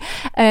discovering,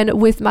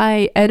 and with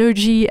my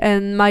energy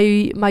and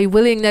my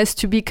willingness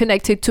to be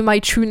connected to my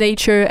true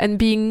nature and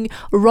being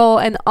raw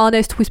and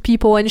honest with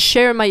people and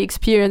share my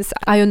experience.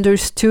 I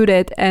understood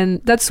it,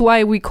 and that's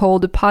why we call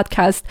the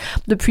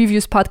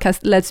previous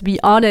podcast, Let's Be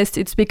Honest.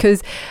 It's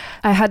because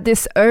I had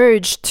this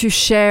urge to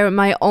share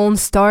my own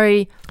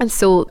story. And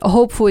so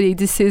hopefully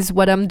this is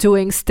what I'm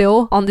doing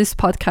still on this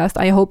podcast.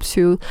 I hope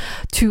to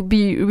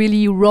be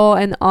really raw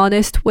and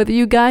honest with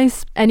you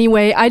guys.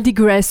 Anyway, I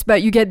digress,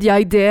 but you get the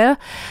idea.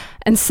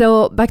 And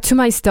so back to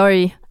my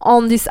story.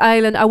 On this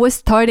island, I was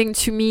starting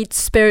to meet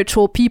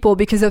spiritual people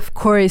because, of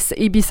course,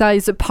 Ibiza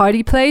is a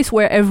party place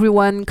where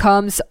everyone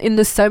comes in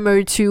the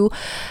summer to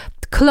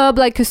club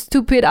like a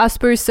stupid ass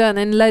person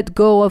and let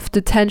go of the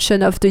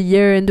tension of the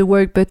year and the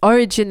work. But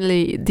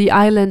originally, the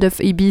island of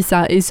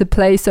Ibiza is a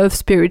place of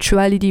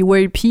spirituality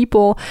where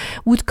people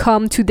would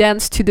come to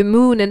dance to the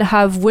moon and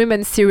have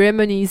women's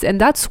ceremonies, and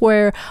that's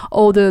where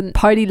all the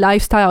party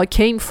lifestyle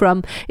came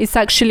from. It's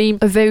actually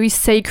a very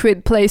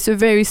sacred place, a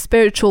very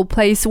spiritual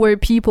place where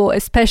people,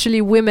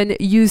 especially women,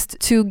 used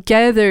to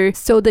gather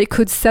so they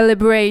could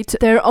celebrate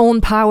their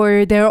own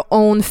power, their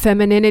own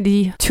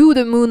femininity to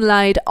the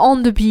moonlight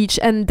on the beach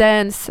and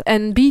dance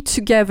and be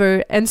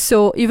together. And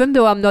so even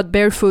though I'm not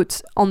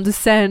barefoot on the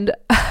sand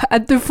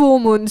at the full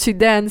moon to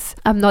dance,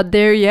 I'm not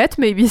there yet,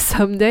 maybe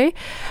someday.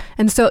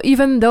 And so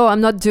even though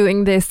I'm not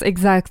doing this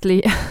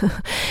exactly,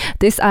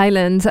 this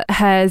island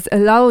has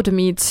allowed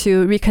me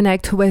to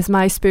reconnect with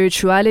my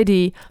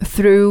spirituality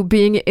through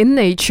being in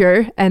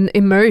nature and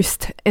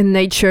immersed in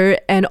nature,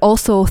 and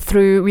also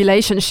through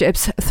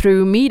relationships,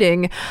 through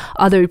meeting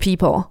other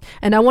people.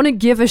 And I want to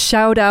give a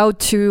shout out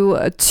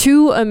to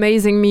two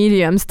amazing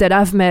mediums that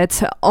I've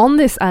met on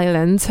this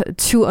island,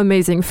 two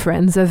amazing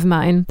friends of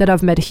mine that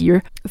I've met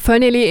here.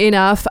 Funnily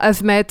enough,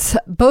 I've met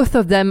both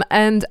of them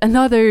and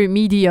another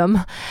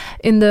medium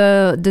in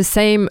the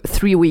same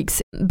 3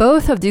 weeks.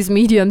 Both of these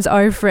mediums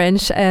are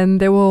French, and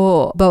they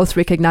will both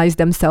recognize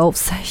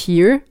themselves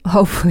here,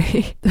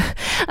 hopefully.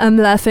 I'm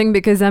laughing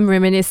because I'm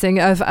reminiscing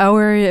of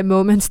our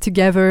moments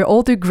together,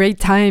 all the great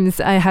times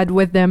I had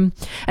with them.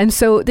 And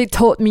so they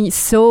taught me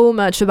so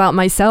much about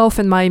myself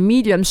and my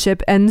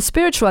mediumship and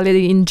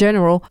spirituality in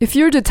general. If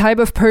you're the type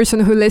of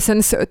person who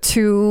listens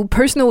to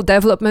personal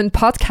development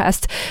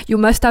podcasts, you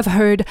must have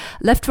heard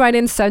left, right,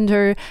 and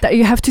center that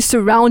you have to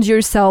surround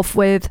yourself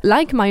with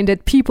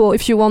like-minded people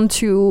if you want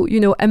to,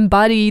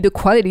 embody the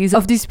qualities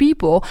of these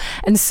people.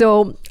 And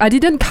so I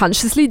didn't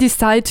consciously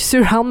decide to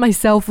surround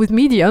myself with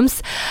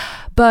mediums,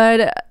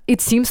 but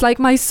it seems like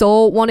my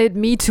soul wanted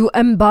me to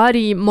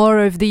embody more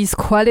of these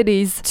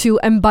qualities, to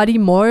embody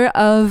more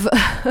of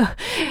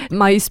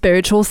my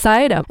spiritual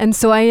side. And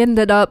so I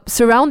ended up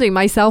surrounding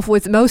myself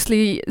with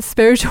mostly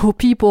spiritual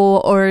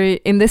people, or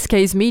in this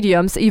case,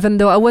 mediums, even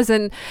though I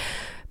wasn't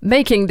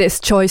making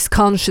this choice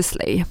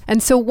consciously.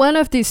 And so one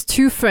of these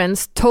two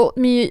friends taught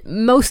me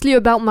mostly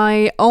about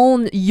my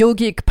own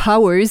yogic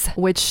powers,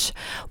 which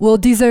will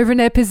deserve an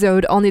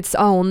episode on its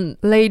own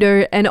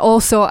later. And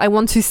also I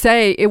want to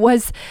say it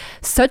was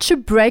such a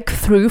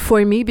breakthrough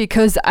for me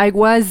because I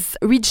was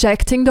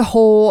rejecting the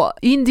whole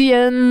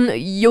Indian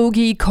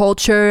yogi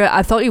culture.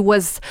 I thought it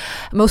was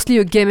mostly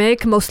a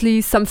gimmick,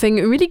 mostly something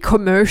really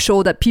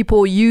commercial that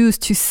people use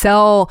to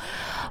sell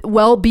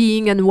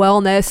well-being and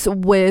wellness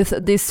with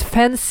this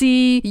fancy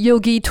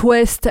yogi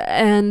twist,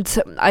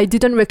 and I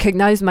didn't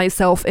recognize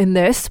myself in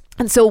this.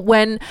 And so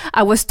when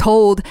I was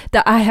told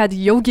that I had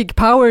yogic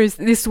powers,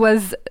 this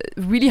was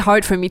really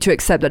hard for me to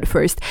accept at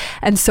first.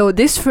 And so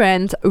this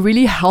friend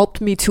really helped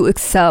me to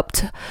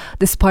accept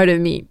this part of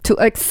me, to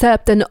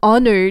accept and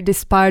honor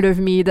this part of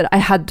me that I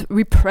had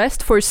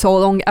repressed for so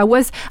long. I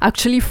was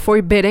actually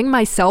forbidding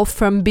myself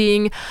from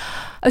being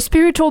a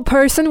spiritual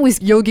person with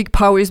yogic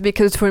powers,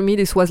 because for me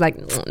this was like,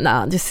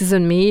 nah, this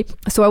isn't me.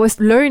 So I was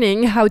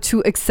learning how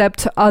to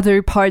accept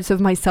other parts of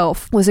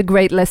myself. It was a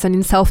great lesson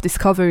in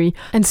self-discovery.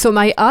 And so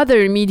my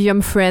other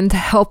medium friend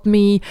helped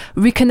me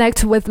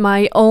reconnect with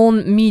my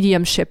own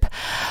mediumship.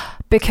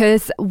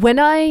 because when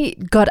I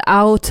got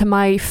out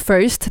my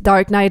first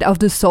dark night of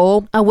the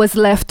soul, I was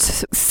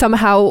left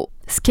somehow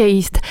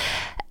scathed.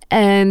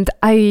 And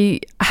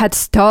I had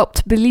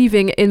stopped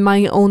believing in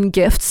my own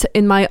gifts,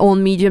 in my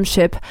own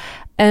mediumship.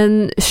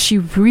 And she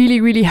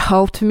really, really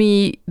helped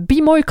me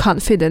be more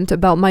confident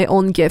about my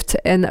own gift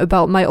and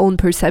about my own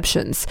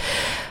perceptions.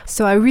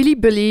 So I really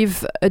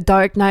believe a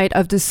dark night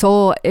of the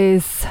soul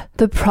is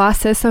the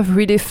process of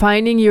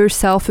redefining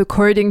yourself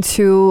according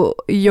to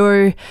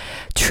your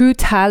true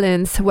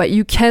talents, what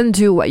you can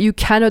do, what you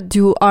cannot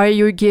do. Are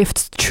your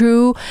gifts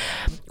true?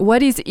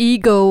 What is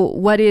ego?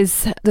 What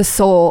is the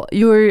soul?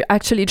 You're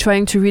actually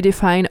trying to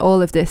redefine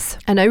all of this.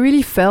 And I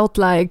really felt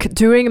like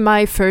during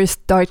my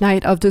first dark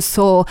night of the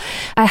soul,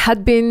 I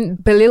had been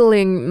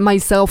belittling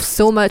myself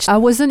so much. I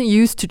wasn't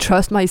used to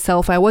trust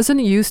myself. I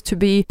wasn't used to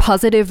be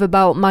positive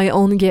about my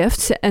own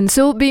gifts. And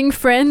so being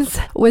friends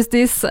with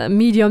this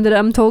medium that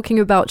I'm talking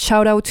about,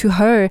 shout out to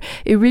her,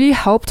 it really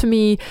helped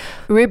me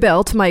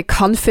rebuild my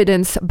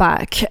confidence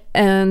back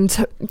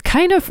and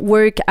kind of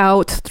work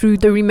out through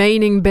the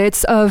remaining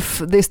bits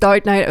of this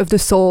dark night of the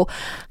soul.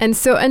 And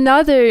so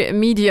another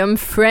medium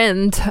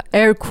friend,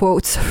 air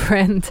quotes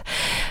friend,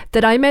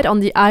 that I met on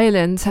the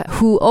island,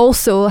 who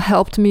also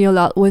helped me a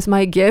lot with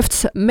my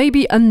gifts,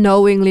 maybe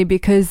unknowingly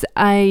because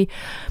I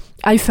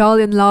fell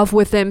in love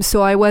with him.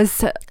 So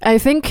I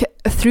think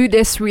through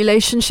this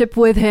relationship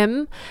with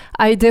him,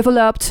 I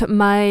developed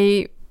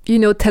my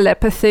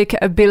telepathic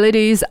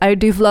abilities. I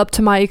developed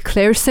my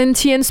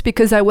clairsentience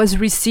because I was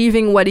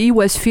receiving what he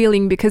was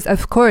feeling. Because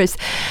of course,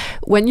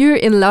 when you're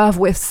in love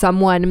with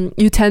someone,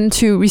 you tend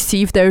to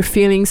receive their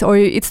feelings, or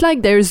it's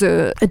like there's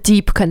a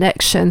deep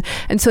connection.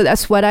 And so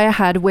that's what I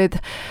had with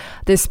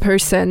this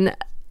person.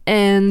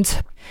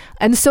 And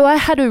so I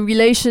had a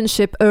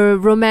relationship, a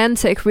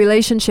romantic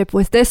relationship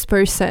with this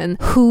person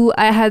who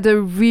I had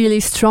a really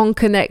strong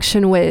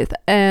connection with.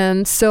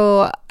 And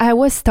so I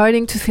was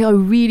starting to feel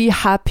really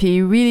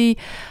happy,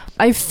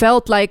 I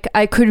felt like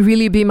I could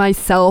really be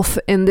myself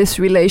in this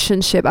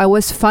relationship. I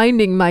was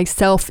finding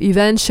myself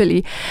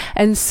eventually.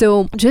 And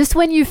so just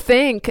when you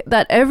think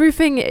that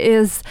everything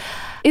is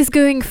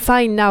going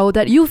fine now,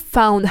 that you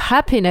found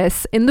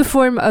happiness in the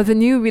form of a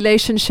new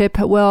relationship,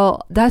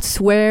 well,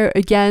 that's where,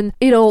 again,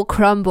 it all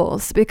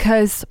crumbles.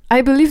 Because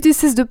I believe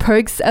this is the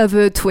perks of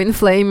a twin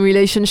flame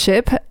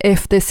relationship,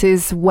 if this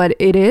is what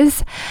it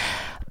is.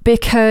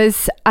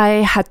 Because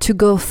I had to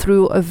go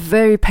through a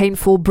very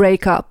painful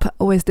breakup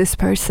with this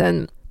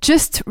person.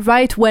 Just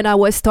right when I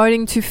was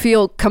starting to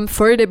feel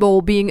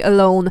comfortable being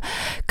alone,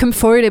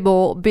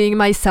 comfortable being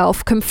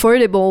myself,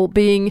 comfortable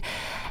being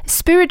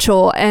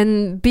spiritual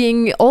and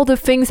being all the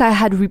things I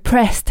had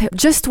repressed,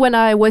 just when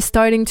I was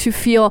starting to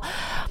feel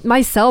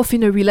myself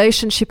in a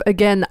relationship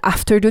again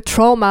after the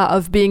trauma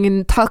of being in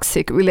a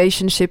toxic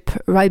relationship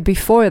right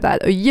before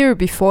that, a year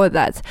before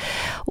that,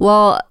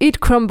 well,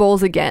 it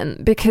crumbles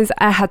again because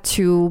I had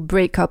to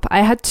break up.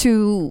 I had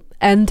to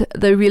end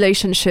the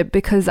relationship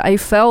because I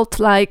felt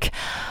like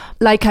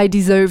I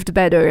deserved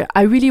better.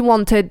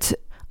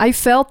 I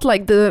felt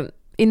like the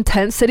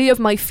intensity of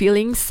my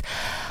feelings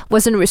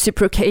wasn't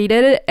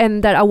reciprocated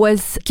and that I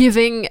was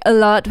giving a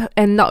lot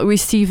and not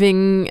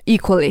receiving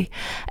equally.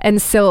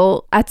 And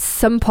so at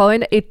some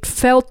point it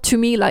felt to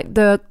me like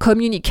the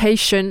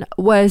communication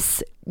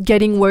was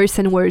getting worse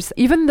and worse,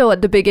 even though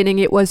at the beginning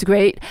it was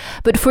great,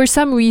 but for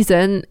some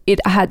reason it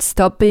had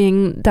stopped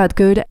being that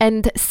good.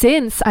 And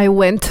since I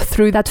went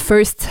through that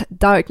first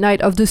dark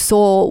night of the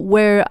soul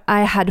where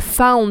I had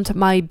found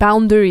my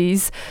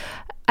boundaries,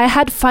 I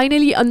had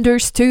finally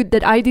understood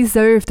that I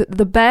deserved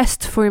the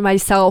best for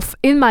myself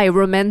in my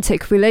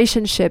romantic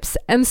relationships.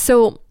 And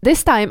so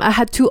this time I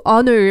had to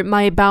honor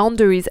my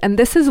boundaries, and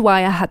this is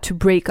why I had to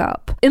break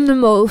up in the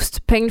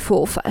most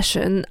painful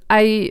fashion.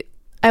 I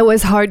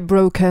was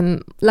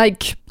heartbroken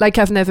like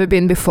I've never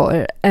been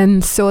before.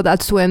 And so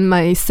that's when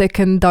my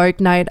second dark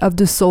night of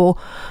the soul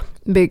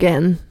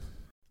began.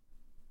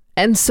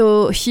 And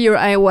so here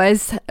I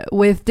was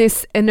with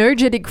this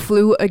energetic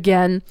flu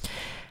again.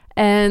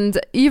 And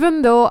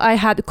even though I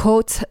had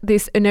caught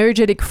this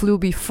energetic flu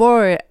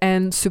before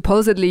and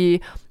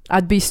supposedly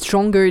I'd be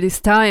stronger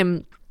this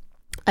time,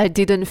 I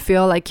didn't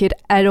feel like it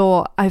at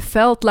all. I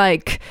felt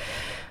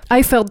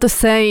the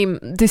same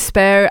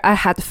despair I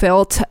had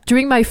felt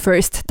during my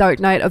first dark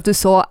night of the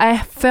soul. I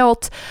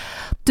felt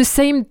the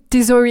same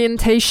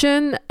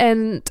disorientation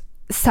and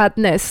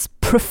sadness,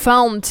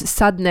 profound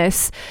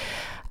sadness,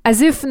 as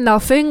if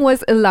nothing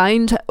was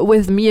aligned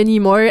with me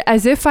anymore,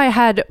 as if I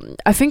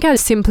think I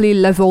simply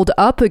leveled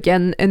up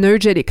again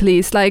energetically.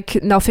 It's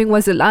like nothing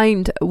was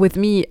aligned with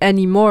me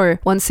anymore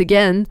once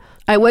again.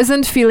 I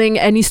wasn't feeling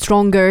any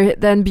stronger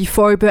than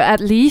before, but at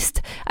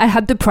least I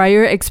had the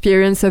prior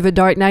experience of a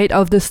dark night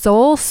of the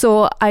soul,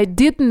 so I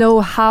did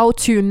know how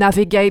to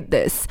navigate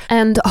this.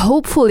 And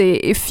hopefully,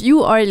 if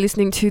you are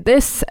listening to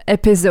this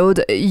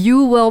episode,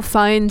 you will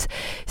find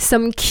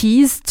some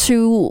keys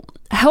to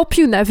help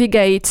you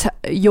navigate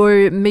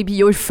maybe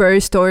your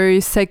first or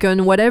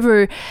second,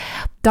 whatever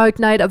dark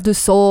night of the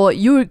soul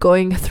you're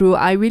going through.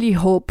 I really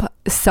hope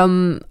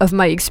some of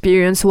my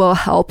experience will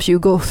help you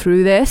go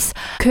through this,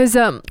 because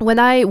when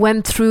I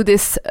went through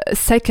this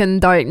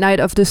second dark night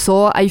of the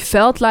soul, I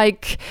felt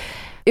like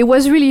it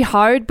was really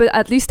hard, but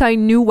at least I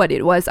knew what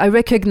it was. I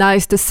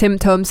recognized the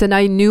symptoms and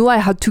I knew I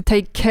had to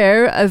take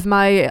care of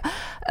my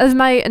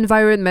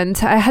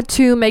environment. I had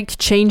to make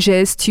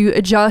changes to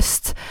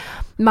adjust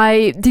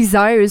my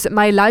desires,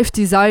 my life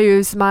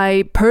desires,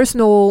 my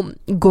personal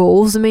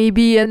goals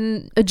maybe,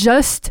 and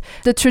adjust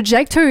the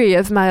trajectory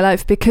of my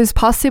life, because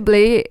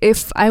possibly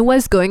if I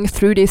was going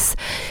through this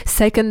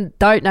second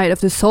dark night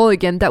of the soul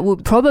again, that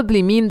would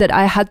probably mean that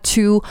I had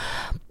to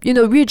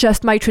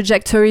readjust my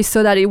trajectory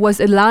so that it was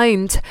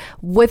aligned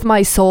with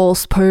my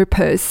soul's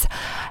purpose.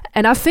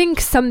 And I think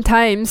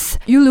sometimes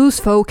you lose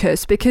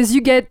focus because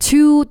you get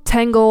too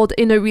tangled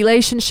in a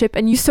relationship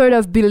and you sort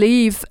of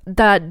believe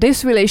that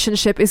this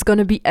relationship is going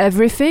to be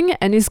everything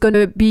and is going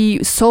to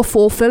be so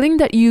fulfilling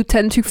that you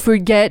tend to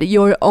forget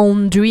your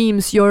own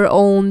dreams, your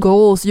own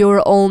goals,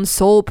 your own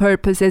soul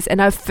purposes.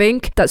 And I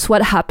think that's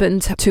what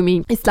happened to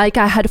me. It's like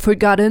I had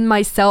forgotten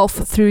myself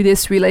through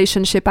this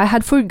relationship. I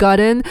had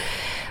forgotten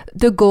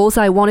the goals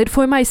I wanted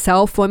for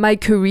myself, for my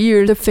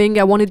career, the thing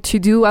I wanted to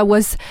do. I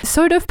was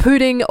sort of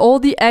putting all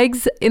the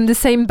eggs in the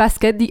same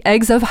basket, the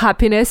eggs of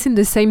happiness in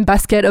the same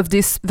basket of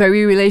this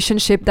very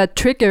relationship that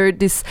triggered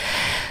this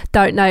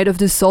dark night of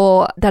the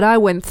soul that I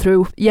went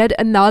through yet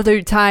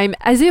another time,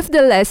 as if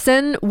the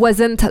lesson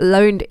wasn't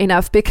learned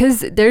enough.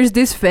 Because there's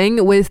this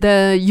thing with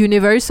the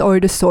universe or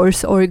the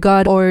source or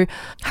God or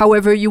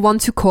however you want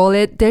to call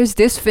it, there's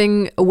this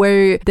thing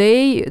where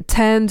they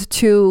tend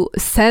to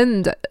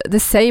send the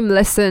same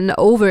lesson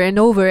over and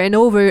over and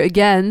over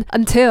again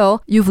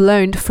until you've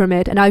learned from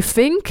it. And I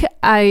think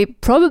I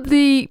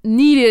probably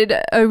needed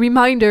a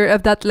reminder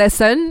of that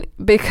lesson,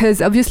 because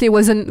obviously it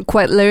wasn't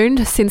quite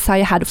learned since I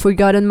had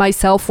forgotten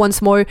myself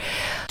once more.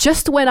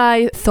 Just when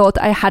I thought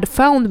I had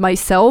found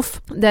myself,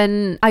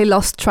 then I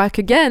lost track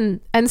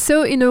again. And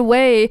so in a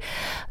way,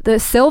 the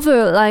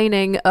silver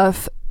lining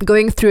of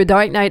going through a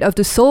dark night of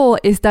the soul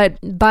is that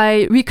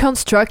by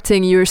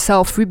reconstructing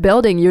yourself,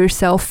 rebuilding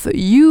yourself,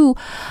 you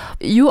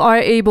are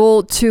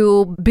able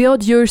to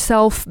build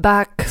yourself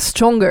back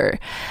stronger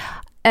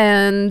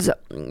and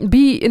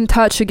be in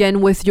touch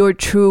again with your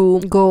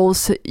true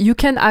goals. You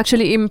can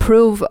actually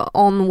improve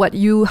on what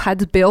you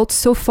had built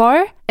so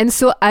far. And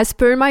so as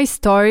per my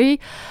story,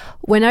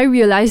 when I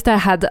realized I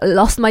had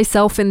lost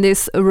myself in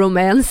this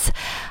romance,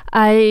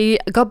 I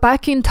got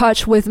back in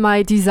touch with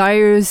my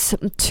desires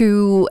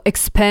to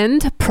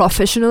expand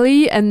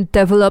professionally and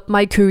develop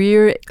my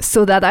career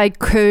so that I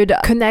could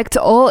connect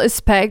all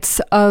aspects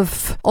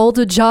of all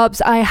the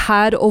jobs I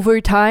had over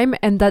time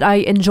and that I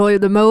enjoy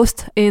the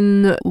most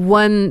in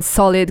one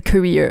solid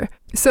career.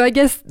 So I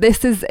guess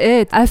this is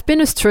it. I've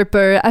been a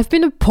stripper, I've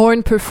been a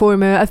porn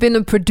performer, I've been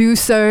a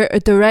producer, a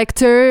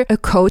director, a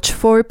coach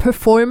for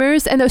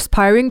performers and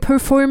aspiring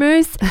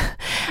performers.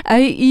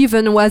 I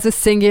even was a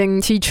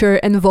singing teacher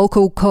and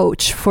vocal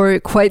coach for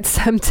quite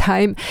some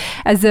time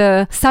as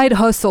a side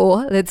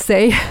hustle, let's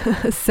say.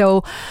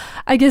 So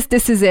I guess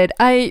this is it.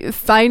 I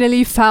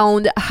finally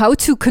found how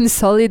to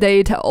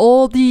consolidate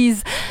all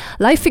these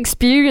life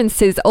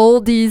experiences, all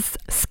these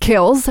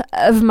skills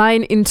of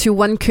mine into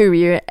one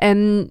career.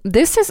 And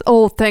this is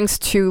all thanks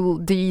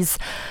to these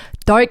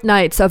dark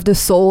nights of the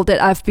soul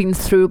that I've been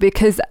through,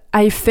 because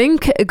I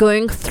think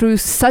going through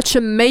such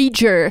a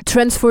major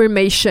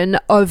transformation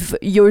of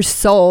your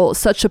soul,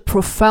 such a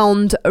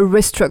profound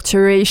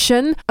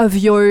restructuration of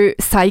your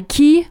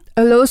psyche,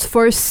 allows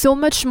for so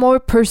much more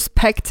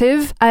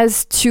perspective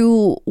as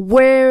to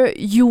where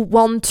you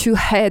want to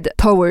head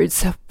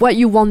towards, what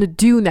you want to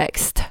do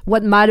next,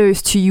 what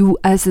matters to you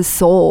as a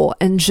soul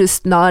and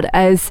just not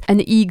as an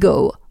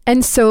ego.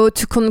 And so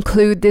to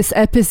conclude this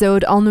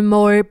episode on a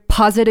more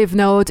positive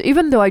note,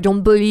 even though I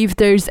don't believe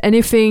there's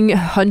anything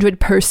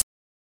 100%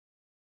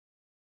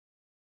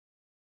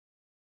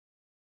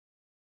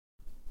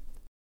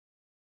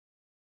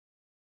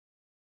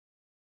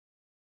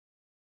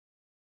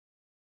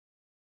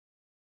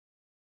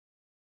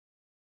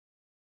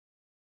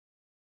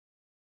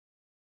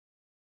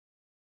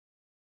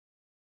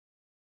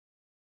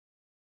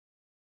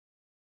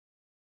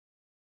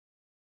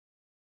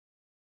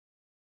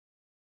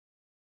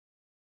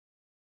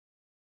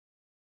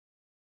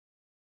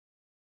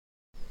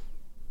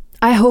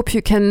 I hope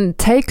you can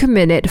take a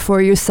minute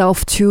for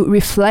yourself to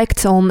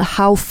reflect on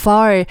how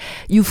far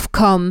you've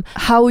come,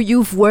 how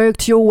you've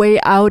worked your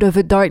way out of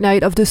a dark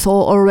night of the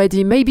soul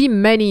already, maybe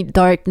many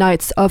dark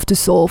nights of the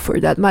soul for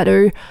that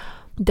matter.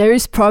 There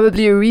is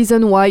probably a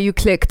reason why you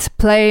clicked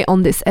play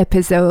on this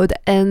episode,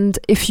 and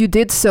if you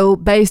did so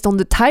based on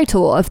the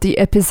title of the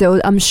episode,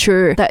 I'm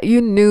sure that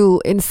you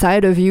knew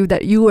inside of you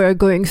that you were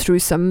going through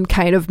some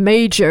kind of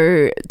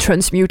major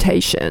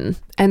transmutation.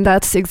 And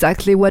that's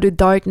exactly what a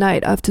dark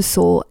night of the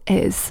soul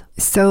is.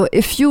 So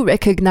if you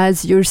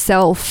recognize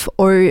yourself,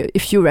 or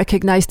if you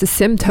recognize the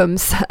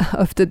symptoms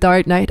of the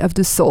dark night of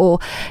the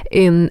soul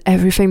in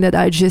everything that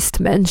I just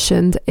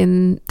mentioned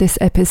in this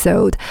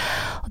episode,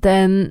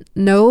 then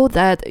know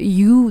that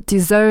you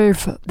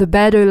deserve the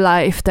better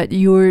life that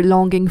you're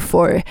longing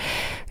for.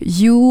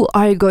 You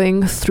are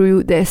going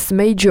through this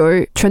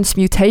major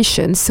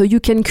transmutation so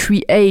you can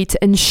create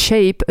and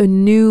shape a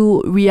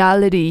new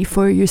reality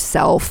for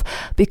yourself,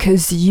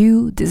 because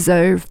you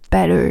deserve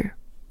better.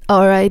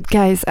 Alright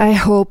guys, I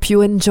hope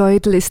you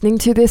enjoyed listening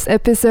to this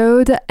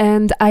episode,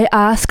 and I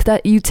ask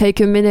that you take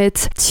a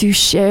minute to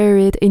share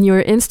it in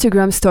your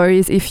Instagram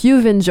stories if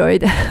you've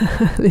enjoyed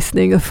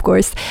listening, of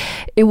course.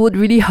 It would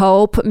really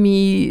help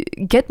me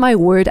get my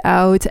word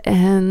out,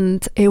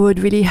 and it would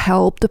really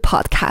help the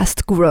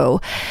podcast grow.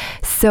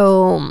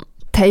 So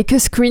take a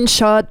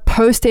screenshot,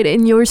 post it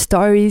in your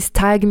stories,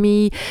 tag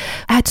me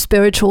at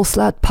Spiritual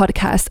Slut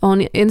Podcast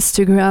on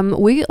Instagram.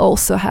 We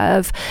also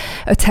have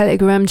a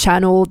Telegram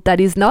channel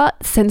that is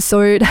not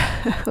censored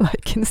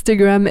like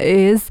Instagram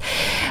is,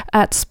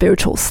 at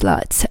Spiritual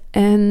Slut.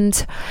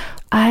 And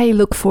I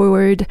look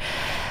forward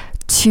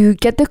to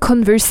get the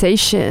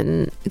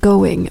conversation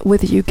going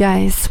with you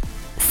guys.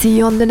 See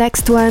you on the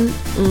next one.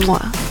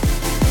 Mwah.